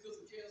things, because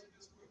of cares of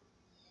this world.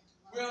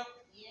 Well,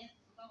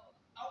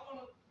 I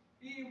want to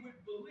end with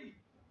belief.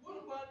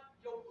 What about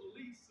your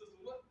belief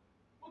system? What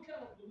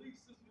kind of belief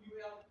system you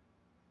have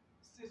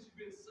since you've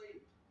been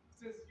saved,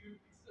 since you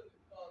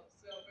accepted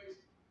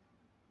salvation?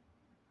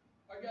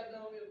 I got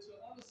down there to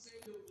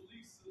understand your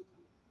belief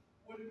system,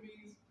 what it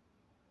means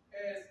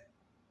as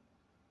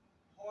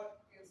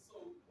heart and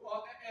soul,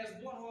 or as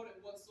one heart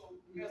and one soul.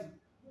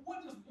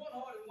 What does one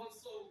heart and one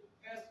soul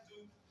has to do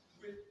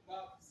with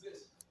my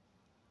possession?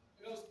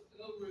 In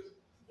other words,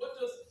 what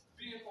does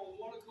being on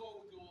one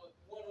accord with God,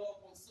 one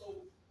heart, one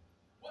soul,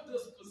 what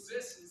does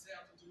possessions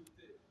have to do with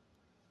that?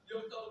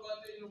 You ever thought about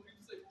that?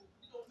 People say,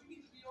 we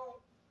need to be on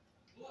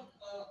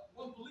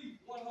one belief,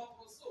 one heart,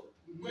 one soul.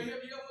 Well,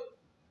 have you ever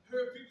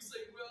heard people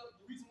say, well,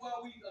 the reason why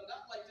we are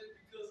not like that is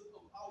because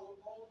of our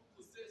own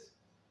possession?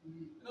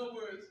 In other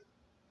words,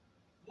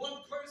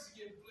 one person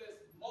can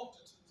bless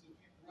multitudes of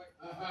people, right?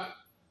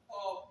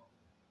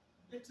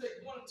 It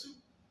takes one or two,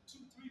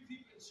 three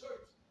people in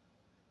church.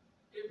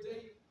 If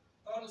they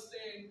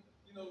understand,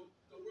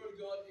 the word of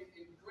God and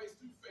grace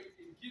through faith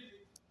and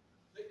giving,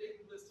 they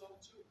can bless some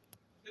children.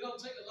 It don't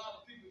take a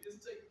lot of people. It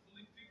takes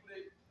people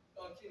that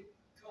can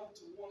come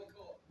to one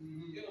accord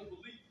in a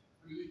belief.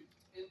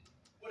 And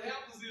what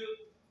happens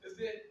is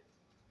that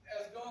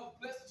as God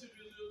blesses you,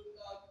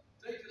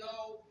 they can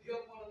all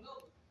help one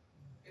another,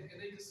 and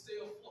they can stay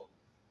afloat.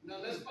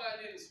 Now let's find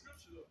that in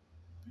Scripture, though.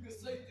 You can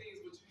say things,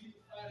 but you need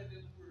to find it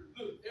in the Word.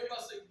 Look,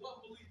 everybody say one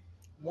belief.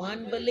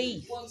 One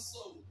belief. One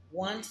soul.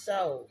 One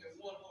soul. And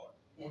one heart.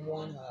 And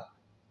one heart.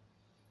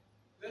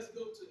 Let's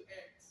go to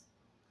Acts.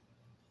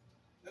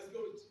 Let's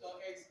go to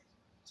Acts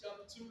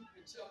chapter 2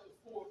 and chapter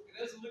 4. And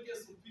let's look at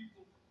some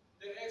people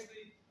that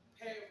actually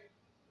have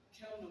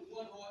counted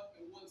one heart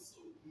and one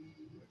soul.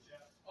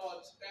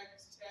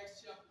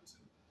 Acts chapter 2.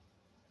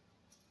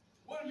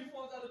 What have you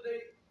found out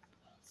today?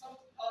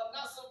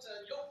 Not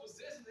sometimes. Your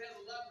possession has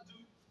a lot to do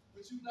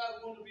with you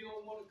not wanting to be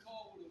on one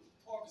accord with a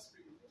poverty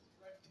spirit,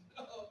 right?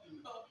 Or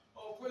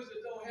a person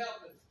that don't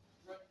have it,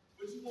 right?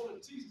 But you want to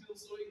teach them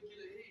so they can get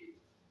ahead.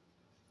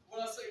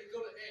 When I say go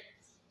to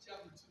Acts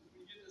chapter 2,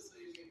 when you get to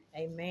say amen.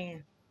 Amen.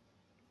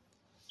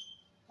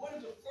 What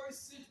is the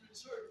first century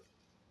church?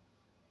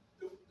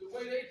 The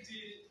way they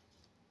did it.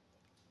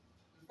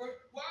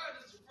 Why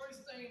does the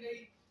first thing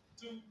they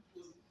do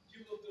was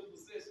give up their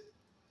possession?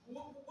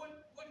 What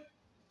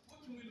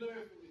can we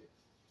learn from it?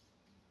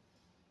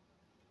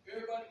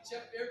 Everybody say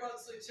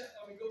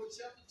go to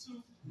chapter 2,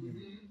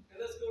 and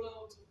let's go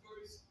down to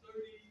verse 30.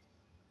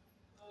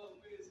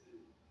 Where is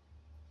it?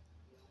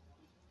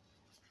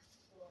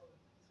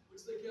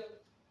 Which they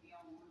got? Be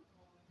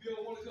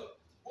on one accord.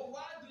 Well,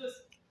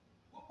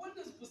 what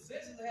does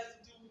possession have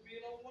to do with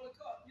being on one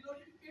accord?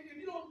 If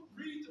you don't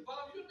read the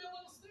Bible, you'll never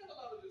understand a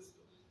lot of this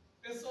stuff.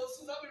 And so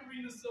since I've been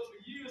reading this stuff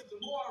for years,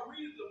 the more I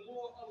read it, the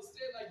more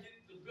understanding I get,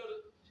 the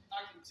better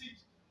I can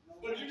teach.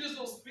 But if you just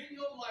don't spend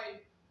your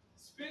life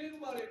spending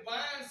money,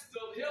 buying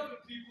stuff,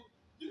 helping people,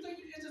 you think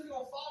it's just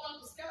going to fall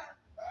out the sky?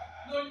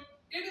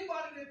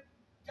 Anybody that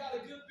got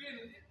a good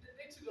business,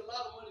 they took a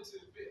lot of money to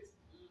invest.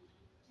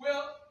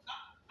 Well,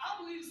 I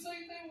believe the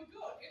same thing with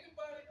God.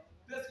 Anybody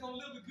that's going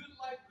to live a good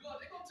life with God,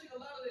 they're going to take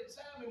a lot of their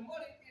time and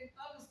money and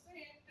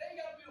understand they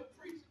ain't got to be a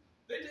preacher.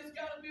 They just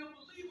got to be a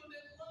believer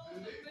that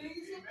loves the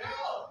things of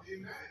God.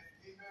 Amen.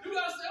 You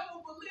got to say, I'm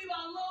a believer.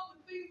 I love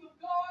the things of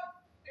God,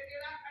 and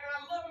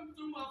I love Him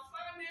through my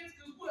finance,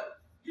 because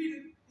what?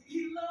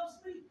 He loves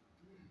me.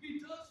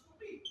 He does for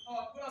me.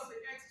 What I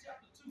say, Acts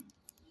chapter 2.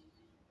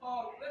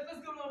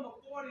 Let's go down to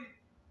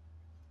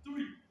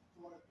 43.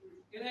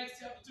 In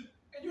Acts chapter 2.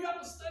 And you have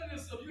to study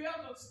this stuff. You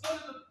have to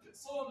study the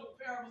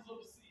parables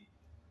of the seed.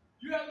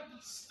 You have to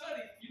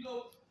study,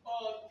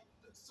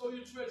 sow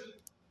your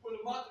treasure for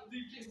the mouth of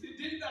deep kings. Then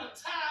you got to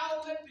tie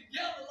all that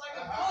together like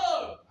a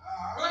bug.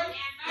 Right?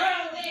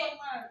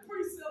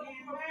 Precept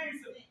upon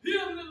precept.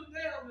 Here a little,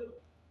 there a little.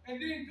 And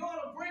then God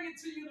will bring it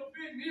to you in a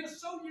vision. He'll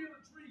show you in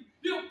a dream.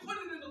 He'll put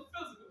it in the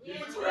physical.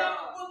 But you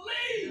have to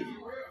believe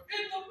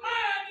in the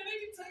mind that it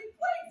can take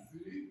place.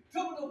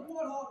 Coming to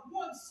one heart,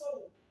 one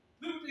soul.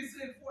 Look what they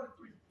said in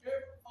 43.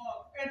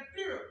 And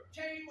fear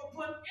came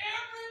upon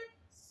every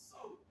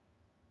soul.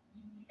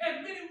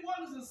 And many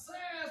wonders and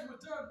signs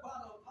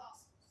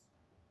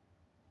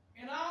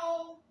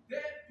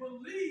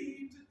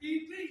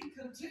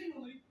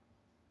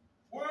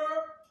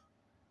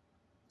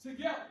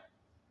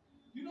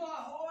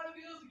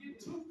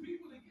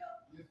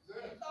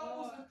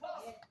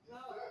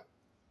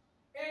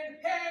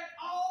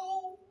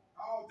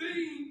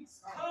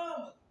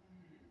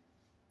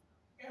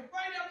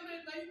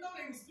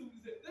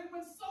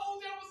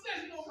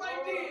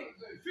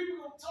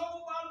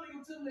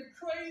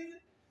crazy.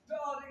 No,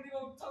 they're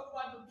going to talk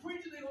about the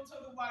preacher. They're going to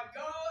talk about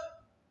God.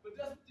 But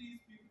that's what these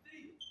people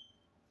did.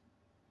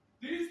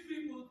 These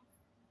people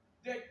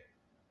that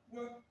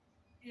were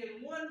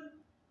in one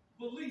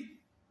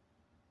belief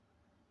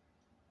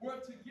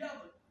were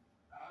together.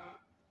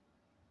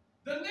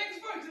 The next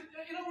verse,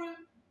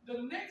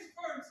 the next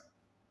verse,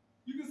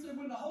 you can say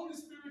when the Holy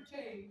Spirit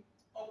came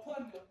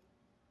upon them,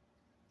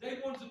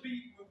 they wanted to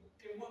be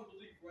in one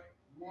belief, right?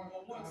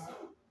 One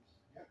soul.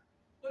 Yeah.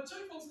 But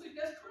church folks think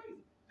that's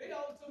crazy. They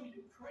always tell me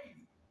you're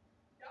crazy.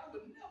 I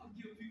would never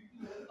give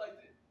people like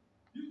that.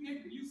 You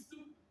ignorant, you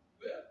stupid.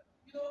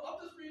 Well,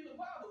 I'm just reading the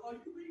Bible. Are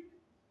you reading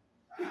it?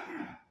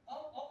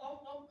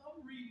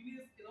 I'm reading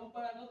this and I'm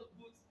buying other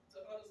books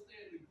to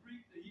understand the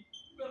Greek, the Hebrew.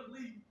 You better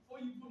believe before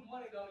you put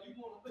money down, you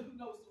want to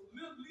know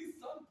at least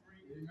some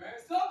Greek,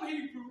 some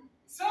Hebrew,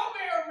 some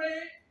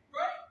Aramaic,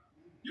 right?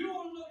 You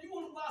want to know, you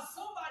want to buy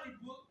somebody's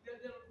book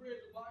that have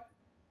read the Bible.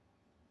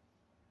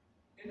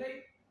 And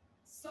they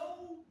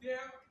sold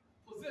their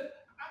possession.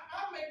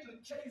 I make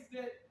the case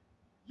that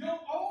your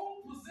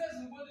own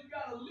possession, whether you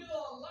got a little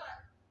or a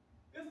lot,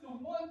 is the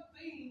one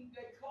thing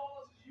that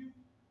causes you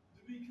to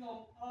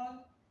become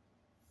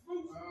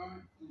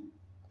unfruitful.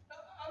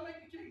 I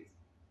make the case.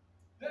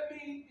 That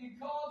means it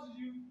causes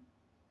you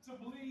to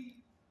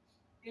believe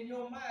in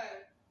your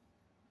mind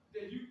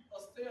that you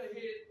are still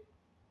ahead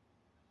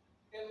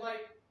in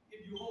life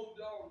if you hold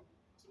on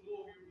to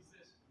more of your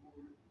possession.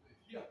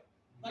 Yeah.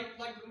 Like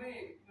the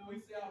man, he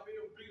said, I'll be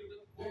bigger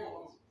than the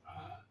balls.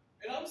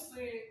 And I'm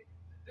saying,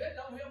 that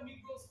don't help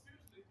me grow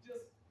spiritually.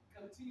 Just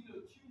continue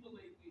to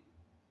accumulate things.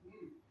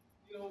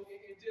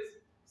 And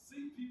just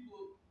see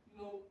people,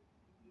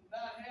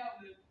 not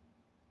having it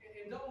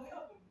and don't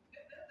help them.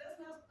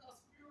 That's not a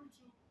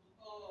spiritual,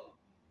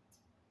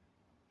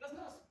 that's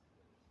not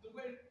the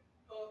way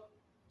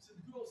to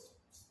grow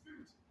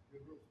spiritually. To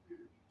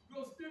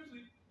grow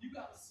spiritually, you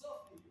got to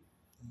suffer.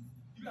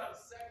 You got to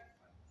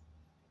sacrifice.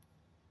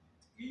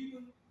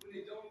 Even when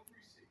they don't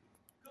appreciate it.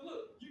 Because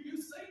look, you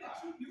say that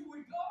you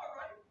with God,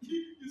 right?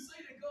 You say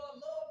that God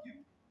loves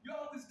you. You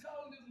always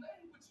calling his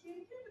name, but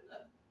you ain't giving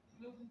nothing.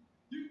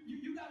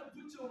 You got to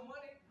put your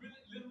money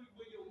literally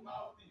where your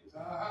mouth is.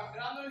 And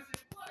I know you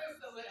say, well,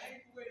 that's an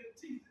angry way to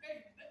teach.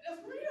 Hey,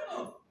 that's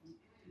real.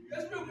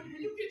 That's real. When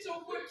you get your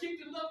foot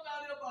kicked enough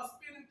out there by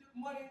spending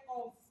money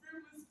on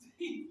frivolous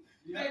things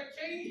that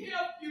can't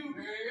help you.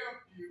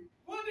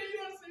 One day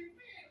you're going to say,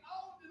 man,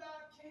 all that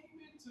I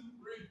came into,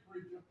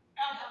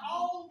 after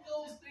all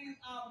those things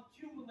I've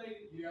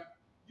accumulated,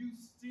 you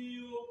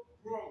still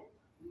broke.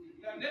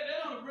 Now, that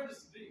don't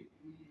register deal.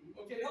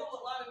 Okay, hold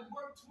up, I done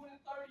worked 20,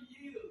 30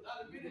 years.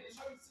 I done been in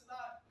church since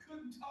I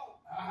couldn't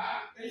talk.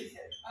 I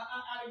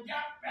done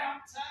got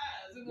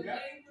baptized in the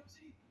name of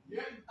Jesus.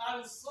 I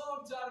done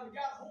served, I done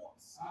got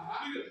horse.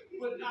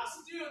 But I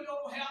still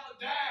don't have a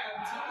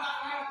dime to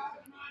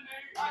my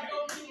name. I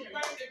go to the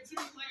bank, they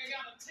treat me like I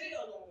got a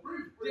tail on.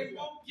 They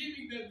won't give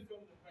me nothing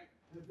from the bank.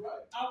 That's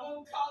right. I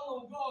won't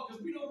call on God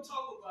because we don't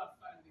talk about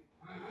finance.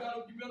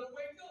 You better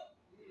wake up.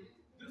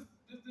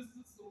 This is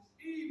some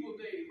evil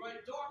days, right?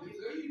 Dark and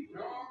evil.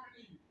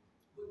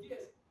 But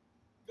yes,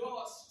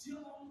 God's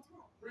still on the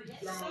throne.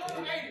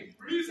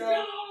 He's still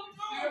on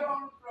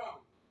the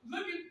throne.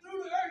 Looking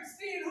through the earth,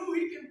 seeing who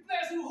he can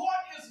bless, whose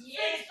heart is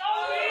fixed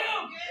on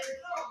him.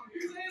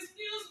 He said, there's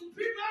still some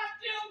people out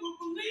there who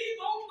believe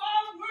on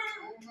my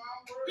word.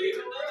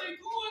 Even though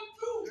they're going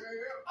through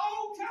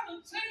all kind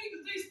of changes,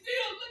 they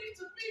still looking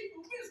to me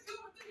for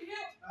wisdom and to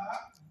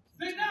help.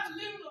 They're not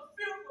living a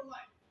fearful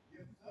life.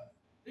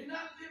 They're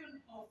not living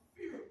a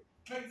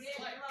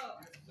fear-based life.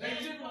 They're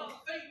living a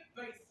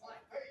faith-based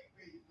life.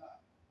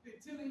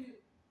 They're telling you,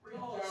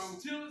 God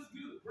still is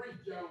good.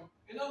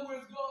 In other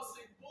words, God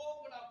said, boy,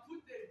 when I put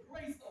that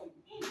grace on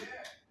you.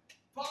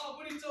 Paul,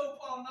 what he told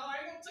Paul, now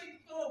I ain't going to take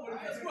the throne, but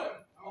guess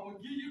what? I'm going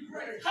to give you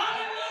grace.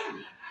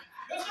 Hallelujah!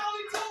 That's all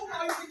he told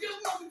Paul. He said, guess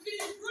what? I'm going to give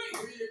you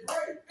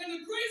grace. And the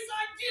grace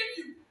I give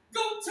you,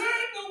 go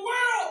turn the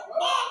world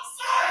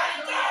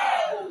upside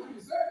down. He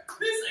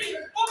said,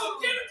 I'm going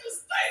to give it to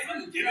Stacy. I'm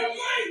going to give him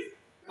grace.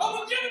 I'm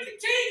going to give it to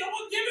King. I'm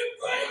going to give him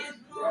grace.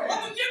 I'm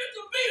going to give it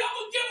to B. I'm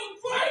going to give him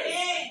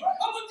grace.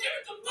 I'm going to give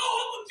it to Bo.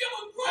 I'm going to give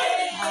him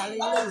grace. I'm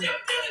going to give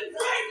Dylan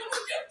grace. I'm going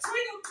to give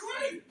Trina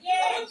grace.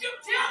 I'm going to give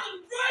Calvin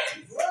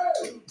grace.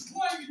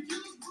 Boy, if you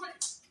give us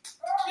grace.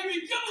 If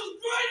you give us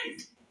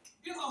grace,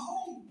 in a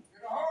home.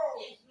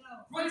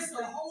 Grace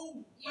a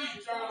home.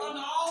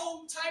 Under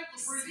all type of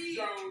sin.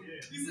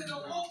 He said, there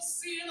won't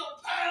sin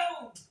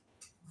abound.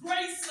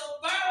 Grace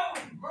abound.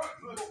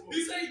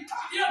 He said,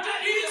 yeah,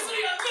 he didn't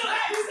say a little.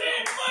 He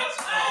said much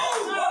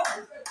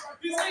more.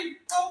 He said,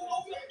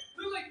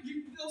 look like you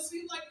don't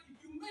seem like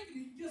you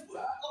making it. Guess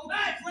what? I'm going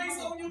to put grace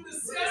on your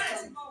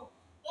decisions.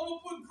 I'm going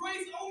to put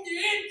grace on your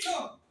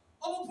income.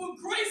 I'm going to put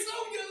grace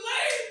on your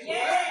labor.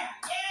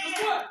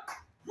 Guess what?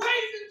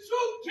 Grace and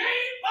truth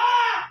came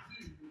by.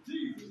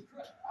 Jesus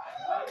Christ.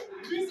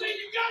 He said,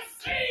 you got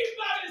saved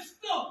by this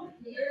stuff.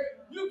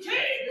 You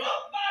came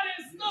up by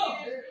this stuff.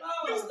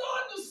 You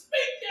started to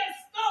speak that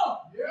stuff.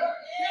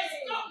 That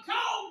stuff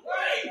called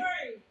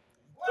grace.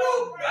 Through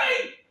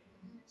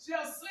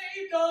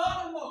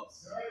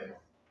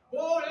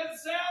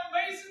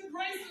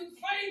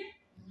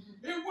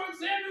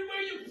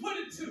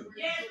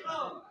Yes,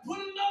 Lord. Put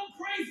enough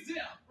grace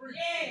there.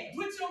 Yes.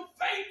 Put your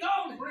faith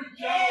on it.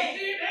 Yes. And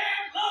then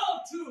add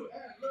love to it.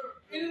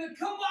 And it'll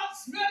come out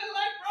smelling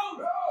like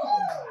roses.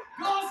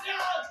 God said,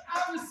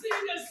 I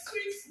received that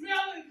sweet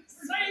smelling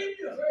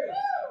Savior.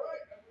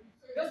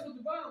 That's what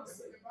the Bible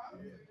says.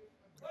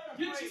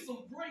 Get you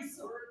some grace.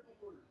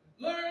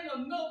 Learn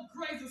enough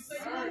grace and say,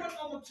 you know what?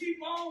 I'm going to keep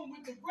on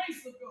with the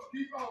grace of God.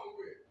 Keep on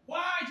with it.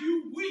 Why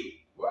you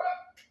weak? What?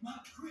 My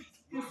grace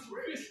is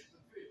sufficient.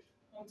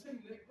 I'm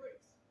telling you that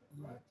grace.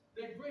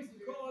 That grace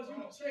will cause you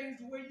to change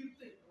the way you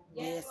think.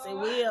 Yes, it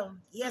will.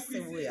 Yes,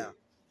 it will.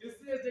 It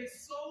says they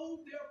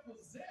sold their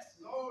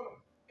possessions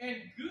and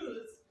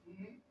goods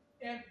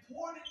and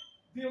ported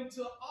them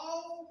to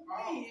all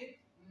men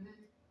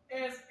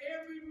as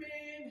every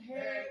man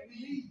had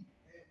need.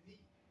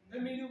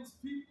 That means it was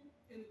people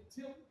in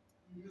the temple.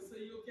 You can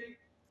say, okay,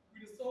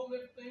 we just sold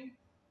everything.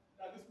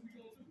 Now this is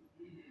what we gonna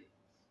do.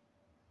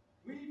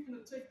 We ain't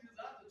gonna take this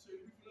out of the church.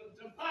 We gonna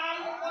divide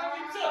what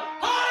we took.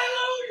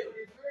 Hallelujah!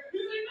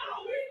 He said,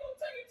 no, we ain't gonna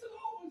take it to the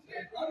overs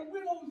yet, or the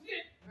widows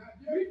yet.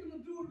 We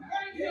gonna do it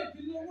right here.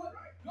 You know what?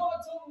 God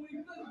told me,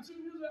 listen to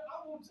me, I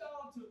want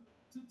y'all to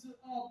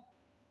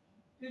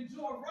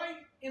enjoy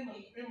right in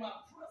my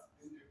presence.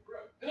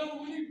 You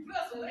know, when you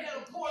bless them, they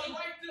had a party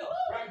right there.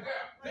 Right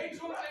there. They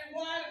drunk their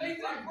wine and they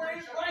did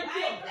praise right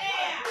there.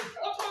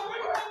 I'm talking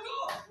right about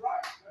God.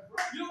 Right. That's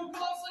right. You know what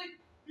God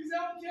say? He said,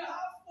 I don't care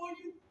how far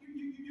you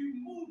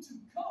move to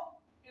come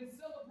and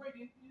celebrate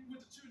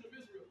with the children of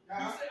Israel.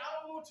 He said, I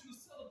don't want you to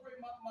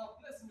celebrate my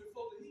blessing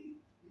before the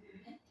heathen.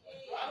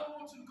 I don't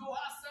want you to go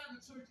outside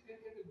the church and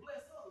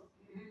bless others.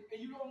 And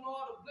you don't know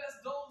how to bless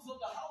those of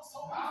the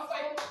household of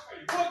faith.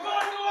 But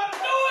God know how to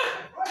do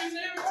it. He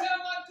said, every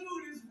time I do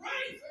it, it's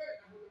right.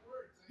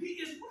 He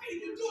is right.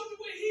 You do it the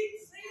way he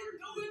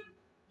said do it,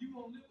 you're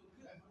going to live a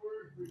good life.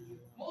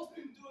 Most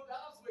people do it the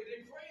opposite way.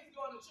 They praise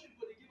God in the church,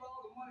 but they give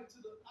all the money to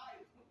the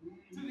idol,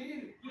 to the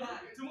enemy. You know,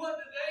 to what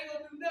they ain't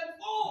going to do nothing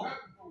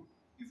for.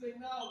 He said,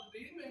 no, the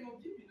enemy ain't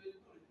going to give you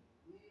nothing for it.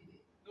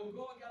 No,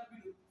 God got to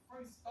be the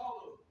first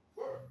scholar.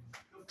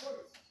 The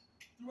first.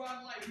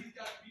 Throughout life, he's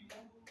got to be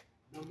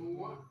number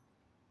one.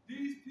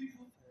 These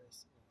people,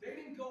 they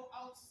didn't go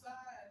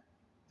outside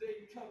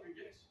their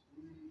congregation.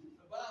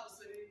 The Bible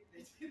says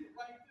they did it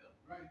right there.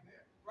 Right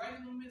there. Right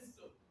in the midst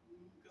of it.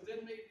 Because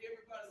that made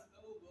everybody say,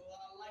 oh, well,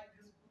 I like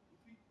this group of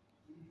people.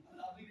 And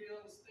I think they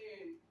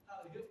understand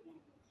how to help one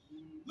another.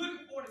 Look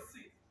at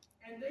 46.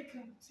 And they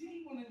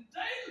continuing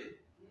daily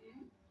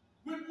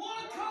with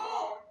one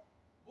accord.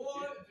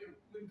 Boy,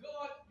 when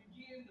God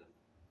began to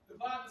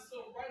divide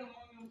itself right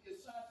among them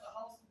inside the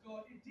house of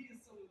God, it did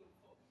something to them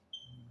folks.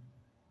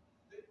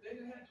 They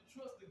didn't have to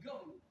trust the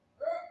government.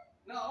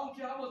 Now, I don't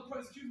care how much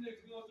persecution they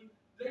was going through,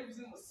 they was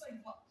in a safe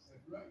house.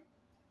 That's right.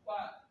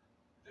 Why?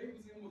 They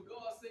was in what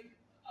God said,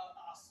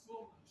 I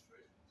store my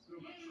treasure. So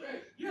my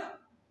treasure. Yeah.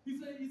 He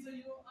said, you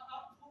know,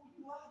 I pulled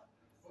you out.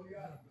 Oh,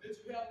 yeah. That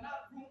you have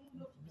not room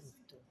enough to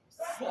receive.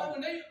 But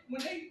when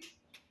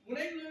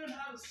they learn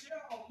how to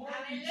share among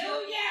each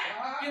other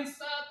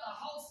inside the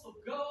house of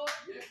God,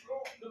 Yes,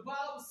 Lord. the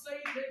Bible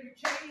says they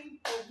became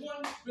a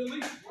one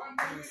believer. One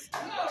minute.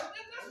 No,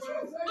 that's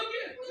true. Look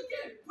at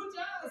it. Put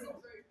your eyes on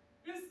it.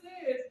 It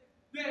says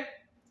that,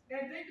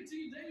 and they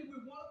continue daily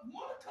with one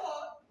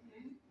accord,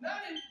 not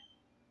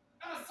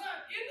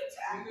outside, in the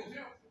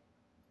temple,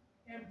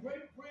 and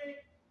break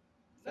bread.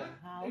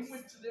 They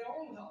went to their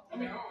own house. I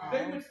mean,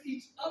 they went to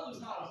each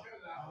other's house.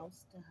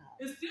 House to house.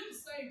 It's still the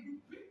same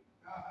group of people.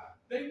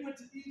 They went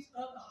to each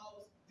other's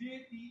house,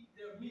 did eat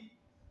their meat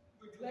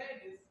with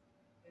gladness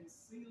and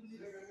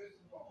singleness.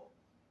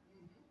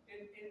 And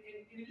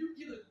if you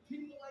get a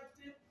people like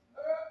this,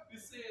 it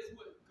says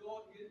what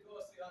God said,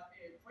 I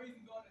am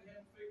praising God and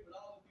having faith with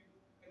all the people,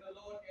 and the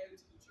Lord added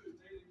to the church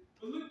daily.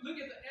 But look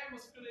at the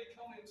atmosphere they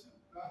come into.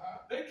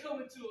 They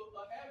come into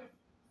an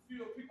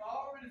atmosphere of people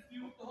already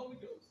filled with the Holy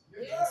Ghost.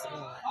 Yes,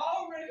 Lord.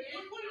 Already.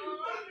 When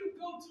you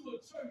go to a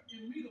church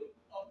and meet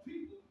a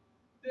people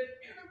that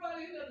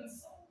everybody in there done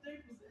sold their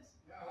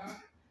possession.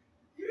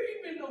 You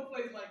ain't been no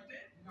place like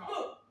that.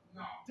 Look,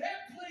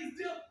 that place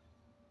there,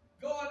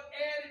 God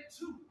added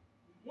to it.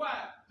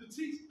 Why? To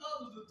teach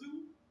others to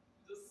do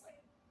the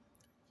same.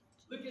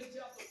 Look at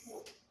chapter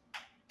 4.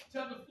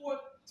 Chapter 4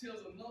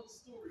 tells another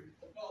story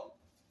about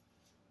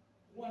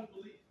one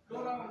believer.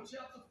 Go down to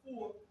chapter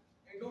 4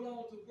 and go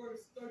down to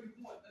verse 31.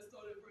 Let's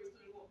start at verse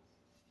 31.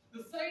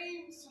 The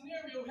same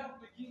scenario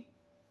happened again.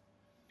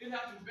 It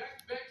happened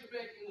back to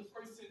back in the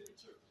first century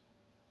church.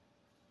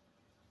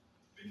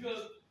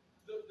 Because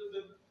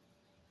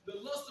the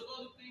lust of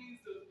other things,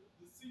 the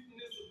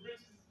deceitfulness of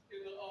riches,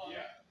 and the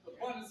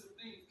abundance of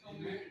things come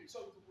in and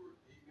choke the word.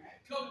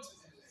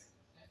 Covetousness.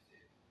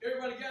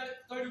 Everybody got it?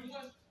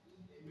 31?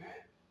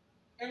 Amen.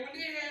 And when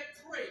they had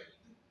prayed,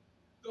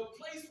 the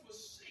place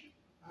was shaken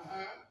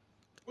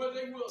where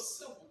they were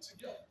assembled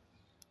together.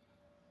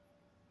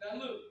 Now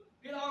look,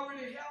 it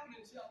already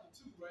happened in chapter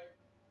 2, right?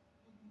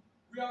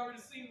 We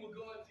already seen what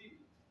God did.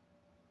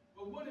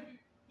 But what if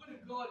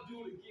God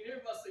do it again?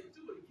 Everybody say,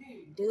 do it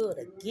again. Do it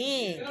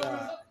again, In other words,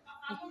 God.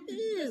 I know you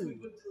bless me,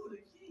 but do it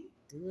again.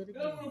 Do it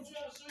That's what I'm again.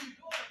 trying to show you.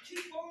 God,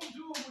 keep on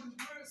doing what His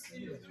word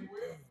says do.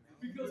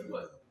 Because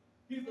what?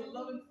 He's a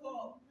loving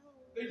Father.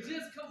 They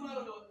just come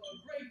out of a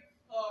great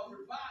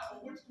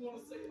revival. What you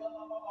want to say?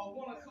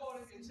 One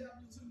accord in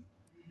chapter 2.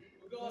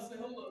 But God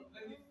said, hold up,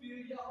 let me feel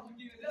y'all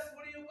again. And that's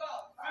what He's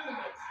about, feeling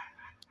us.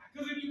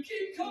 Because if you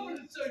keep coming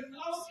to church,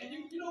 and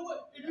you know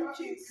what? If you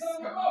keep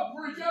coming,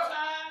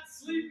 tired,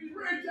 sleeping,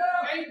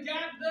 ain't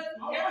got nothing,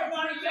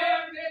 everybody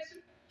laughing at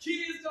you,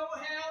 kids don't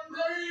have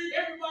nothing,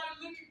 everybody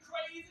looking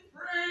crazy,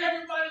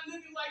 everybody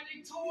looking like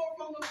they tore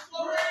from the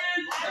floor.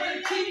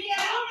 They keep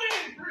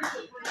coming.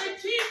 They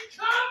keep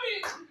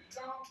coming.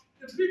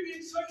 The people in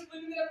church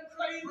looking at them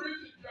crazy.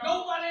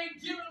 Nobody ain't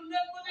giving them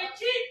nothing, but they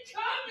keep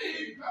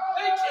coming.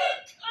 They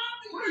keep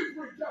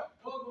coming. God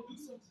gonna do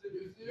something to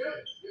them.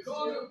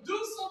 God gonna do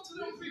something to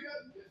them people.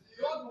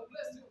 God gonna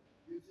bless them.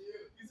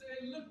 He said,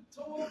 they look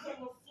torn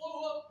from the floor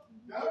up.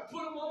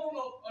 Put them on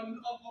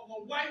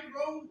a white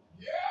robe.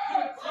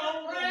 Put a crown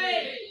on their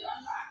head.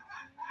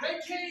 They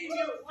came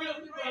here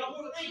filthy, but I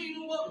want to clean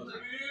them up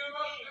now.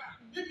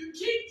 If you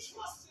keep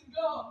trusting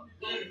God,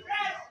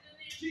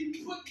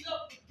 keep putting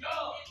up with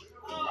God.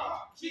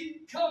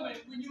 Keep coming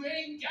when you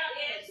ain't got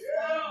it.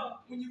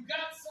 When you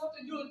got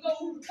something, you'll know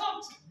who to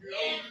come to.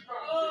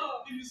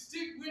 If you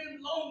stick with Him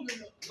long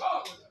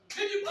enough.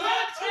 If you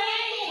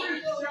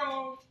continue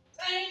long enough.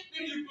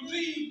 If you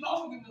believe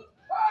long enough.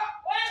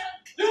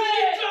 You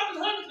keep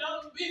dropping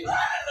 $100 bills.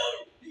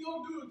 Hallelujah. He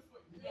gonna do it for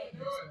you.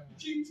 You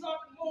keep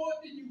dropping more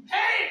than you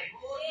had.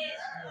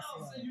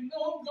 So you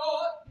know I'm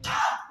God.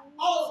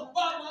 All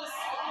by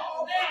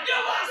myself. If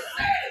I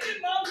said it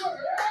in my word,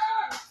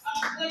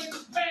 I bring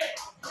it back.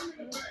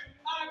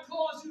 I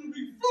cause you to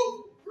be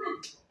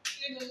fruitful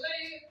in the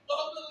land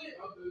of the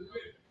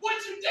living. What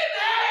you didn't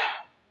have,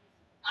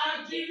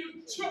 I give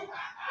you triple.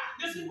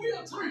 Yes, it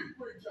will too.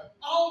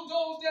 All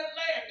those that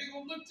laugh, they're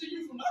going to look to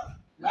you from up.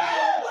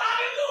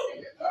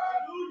 Hallelujah.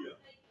 Hallelujah.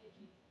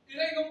 It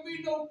ain't going to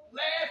be no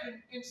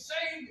laughing and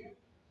shaming.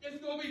 It's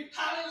going to be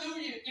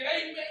hallelujah and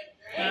amen.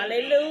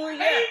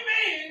 Hallelujah.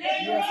 Amen.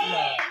 Yes,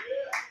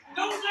 Lord.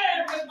 Don't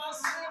laugh at my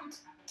son.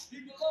 He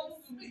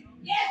belongs to me.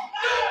 Yes,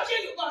 Don't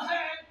get him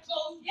behind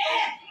closed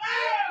Yes,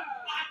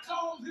 doors. I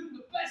called him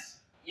the best.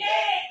 Yes.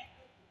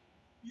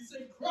 He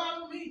said, cry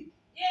to me.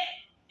 Yes.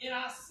 And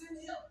I send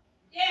help.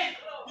 Yes,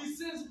 Lord. He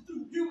sends them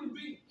through human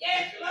beings.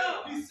 Yes,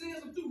 Lord. He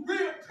sends them through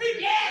real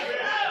people. Yes,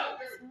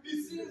 Lord.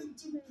 He sends them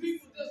to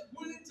people that's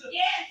willing to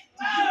Yes,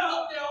 give up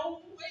Lord. their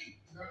own way.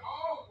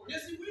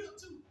 Yes, He will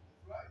too.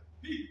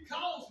 He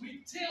calls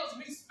me, tells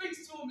me,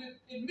 speaks to him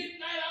in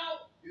midnight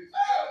hour.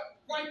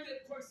 Write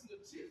that person a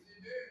check.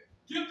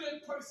 Give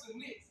that person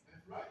this.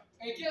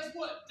 And guess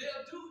what?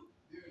 They'll do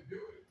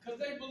it. Because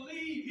they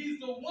believe He's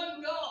the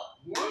one God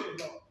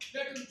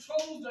that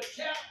controls the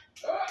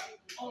cattle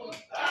on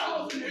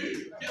 1,000 hills.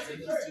 Yes, He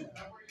does too.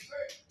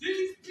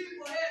 These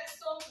people had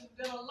something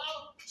that a lot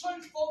of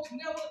church folks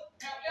never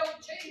have ever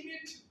came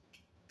into.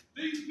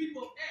 These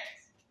people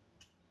asked.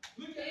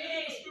 Look at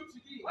the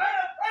scripture again.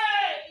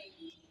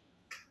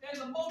 And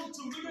the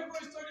multitude, look at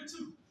verse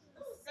 32.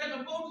 And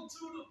the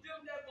multitude of them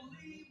that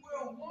believe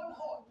were of one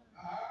heart,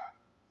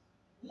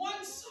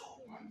 one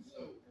soul.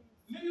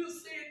 Neither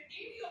said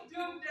any of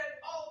them that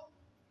all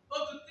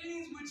of the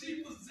things which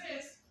he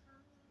possessed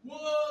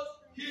was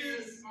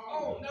his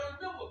own. Now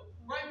remember,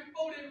 right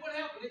before that, what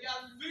happened? They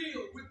got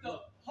filled with the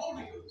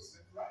Holy Ghost.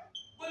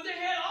 But they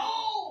had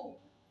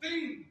all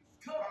things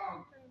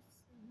come.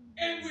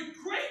 And with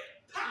great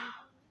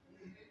power,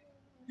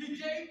 He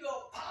gave the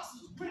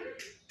apostles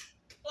witness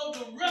of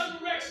the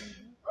resurrection.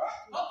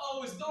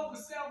 It's done with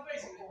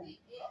salvation.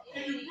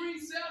 And you bring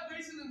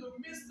salvation in the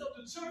midst of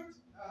the church,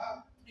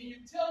 and you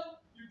tell them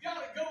you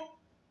gotta go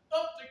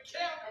up to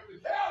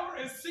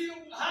Calvary and see them.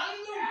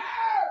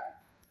 Hallelujah.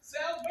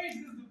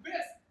 Salvation is the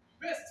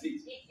best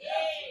teaching.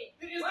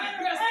 It is the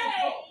best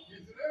of all.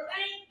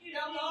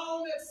 After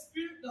all that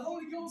Spirit, the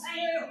Holy Ghost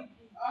fell.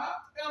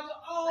 After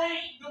all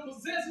the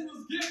possession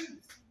was given.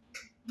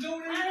 You know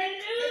what they went?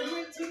 They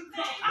went to the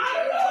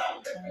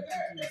cross.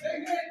 They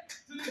went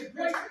to this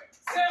great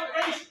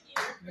salvation.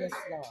 Yes,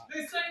 Lord.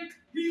 They say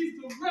He's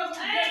the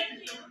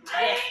resurrected.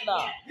 Yes,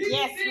 Lord.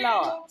 Yes,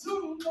 Lord.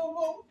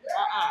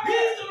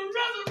 He's the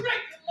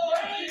resurrected Lord.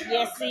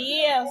 Yes, He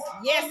is.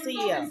 Yes, He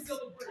is.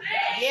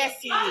 Yes,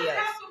 He I is.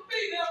 have to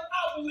be there,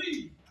 I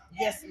believe.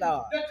 Yes,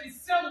 Lord. That they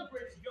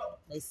celebrated God.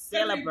 They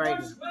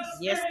celebrated.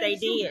 Yes, they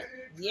did.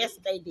 Yes,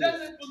 they That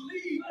did. they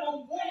believe on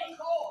one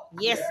accord.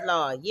 Yes,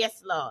 Lord.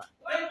 Yes, Lord.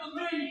 They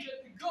believe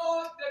that the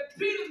God that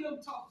Peter them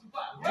talked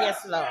about.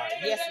 Yes, Lord.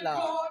 Yes, that Lord.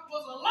 God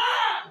was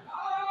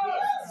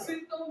alive.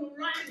 Sitting on the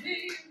right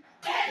hand.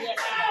 Yes,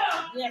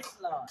 Lord. Yes,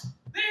 Lord.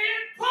 They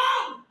had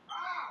power.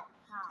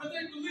 Because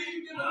they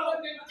believed in the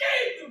one that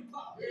gave them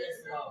power.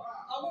 Yes, Lord.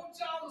 I want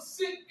y'all to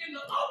sit in the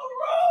upper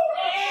room.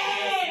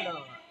 Yes,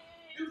 Lord.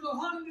 It was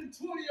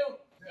 120 of them.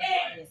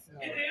 Yes,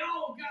 And Lord. they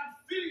all got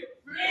filled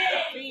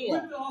Filled.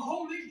 with the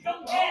Holy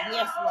Ghost.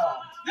 Yes, Lord.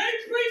 They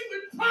preached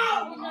with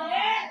power.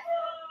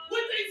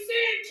 What they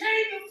said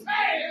came to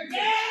pass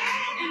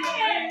in the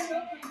land of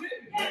the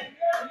living.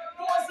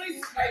 God say,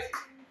 speak.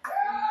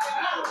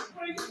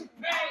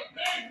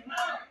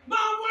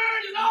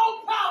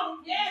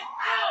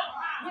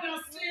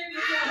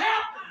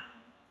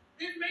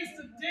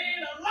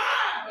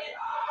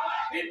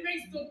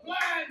 makes the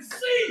blind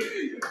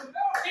see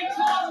and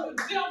causes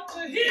the deaf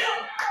to hear.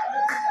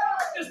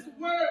 It's the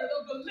word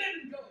of the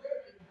living God.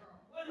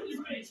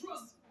 You can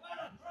trust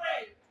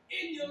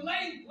in your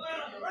language.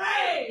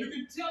 You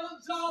can tell a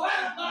dog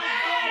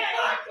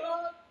my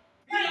God.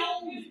 He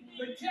owns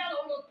the cattle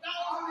on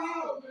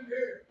 1,000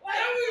 hills.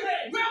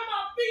 Where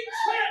my feet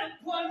tread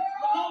upon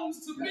belongs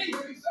to me. He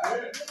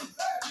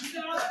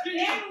said, I'll give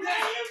you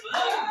that.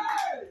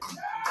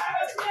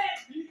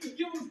 You can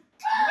give him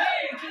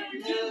legs and you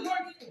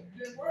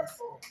can work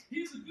for him.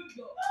 He's a good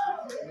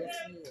God. Yes,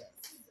 he is.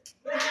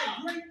 They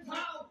had great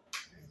power.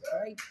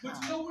 Great But you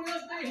power. know what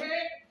else they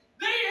had?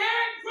 They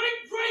had great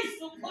grace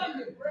upon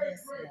them.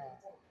 Yes, Lord.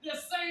 That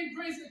same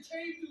grace that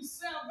came through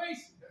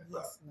salvation.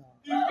 Yes, Lord.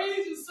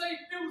 Ephesians say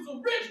it was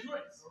a rich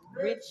grace.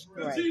 Rich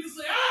But grace. Jesus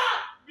said,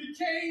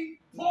 became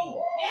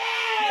poor.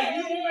 That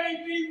you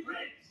may be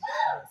rich.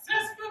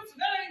 That's scripture.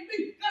 That ain't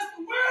me. That's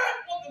the word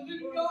of the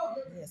living God.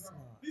 Yes,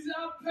 Lord. He said, I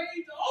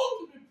paid the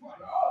ultimate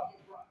price.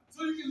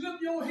 So you can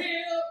lift your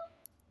head up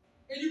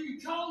and you can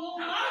call on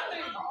my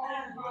name. Yes,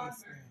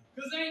 Lord.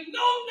 Because ain't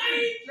no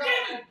name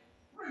given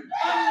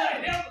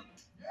under heaven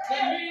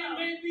that man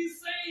may be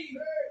saved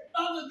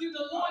other than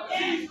the Lord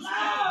Jesus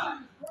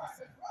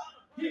Christ.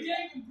 He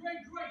gave him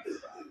great grace.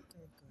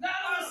 Not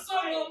on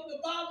some of them, the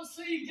Bible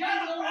says he gave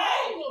them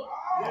all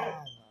of them.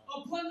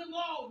 Upon them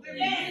all, they were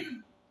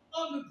given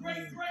under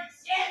great grace.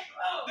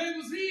 They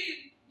was in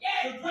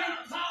the great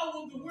power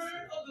of the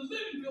word of the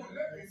living God.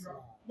 Yes, Lord.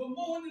 But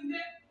more than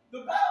that, the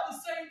Bible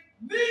says,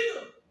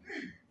 neither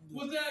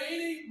was there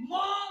any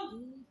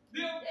among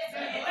them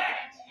that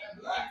lacked.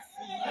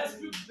 That's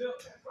good.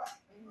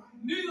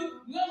 Neither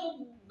none of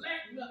them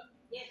lacked nothing.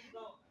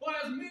 For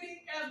as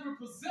many as were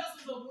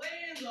possessors of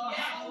lands or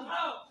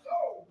houses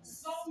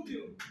sold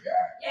them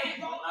and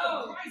brought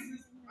the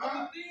prices of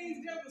the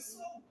things that were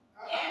sold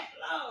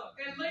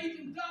and laid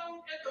them down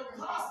at the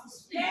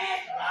apostles' feet.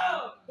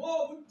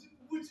 Boy,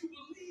 would you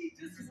believe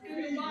this is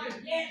in the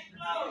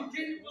Bible?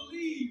 Can you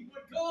believe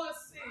what God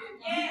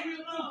said? You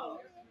will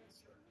do.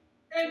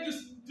 And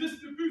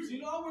distribution.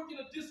 You know, I work in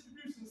a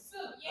distribution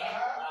center.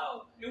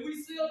 And we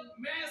sell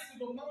massive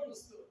amount of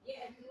stuff.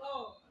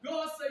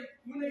 God said,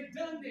 when they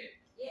done that,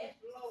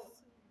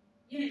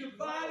 He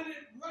divided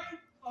it right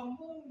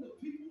among the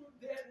people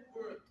that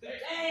were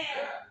there.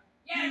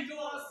 He didn't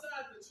go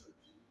outside the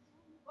church.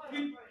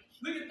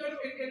 Look at that,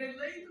 and they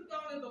laid them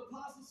down at the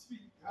apostles'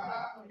 feet.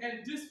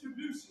 And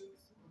distribution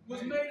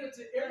was made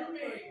unto every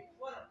man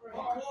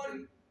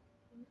according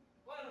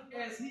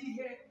as he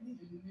had need.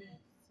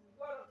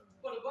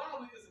 But the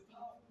Bible is a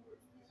powerful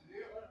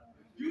word.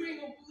 You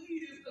ain't gonna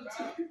believe this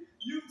until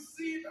you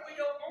see it for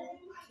your own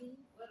life.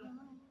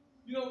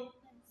 You know,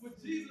 what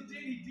Jesus did,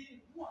 He did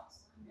it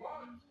once.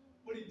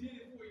 But He did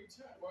it for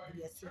eternity.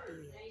 Yes, he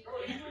did.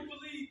 You don't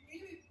believe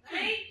anything.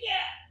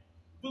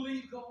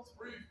 Believe God's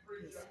word.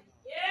 Yes,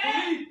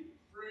 Believe.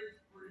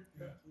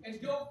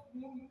 And go,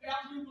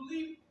 after you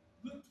believe,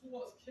 look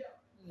towards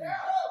Calvary.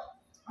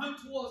 Lord. Look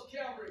towards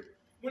Calvary.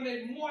 When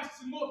they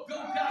marched him up, go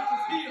down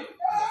his hill,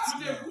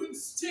 with that wooden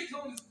stick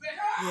on his back,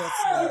 Yes,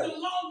 with Lord. the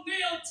long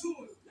nail to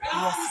it, and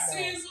all the Yes, Lord.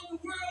 sins of the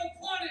world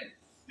upon him.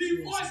 He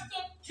Yes, marched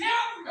up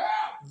Calvary,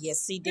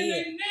 Yes, he and they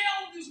did.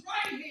 nailed his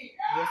right hand.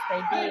 Yes, they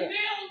They did.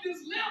 nailed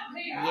his left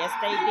hand. Yes,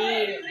 they They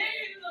laid did. his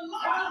hand in the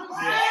lock of his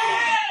Yes,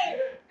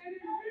 head, and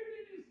they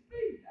riveted his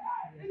feet,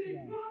 and they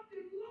Lord. dropped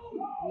him low.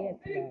 Yes,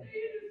 And he Lord. said,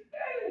 it is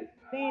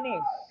finished.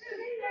 Finish. It's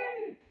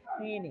finished.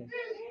 Finish. It's finished.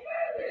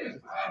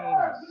 It's finished. But that ain't the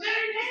story.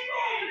 That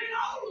ain't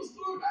all the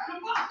story. The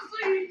Bible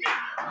says he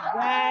got up.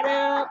 Got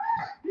up.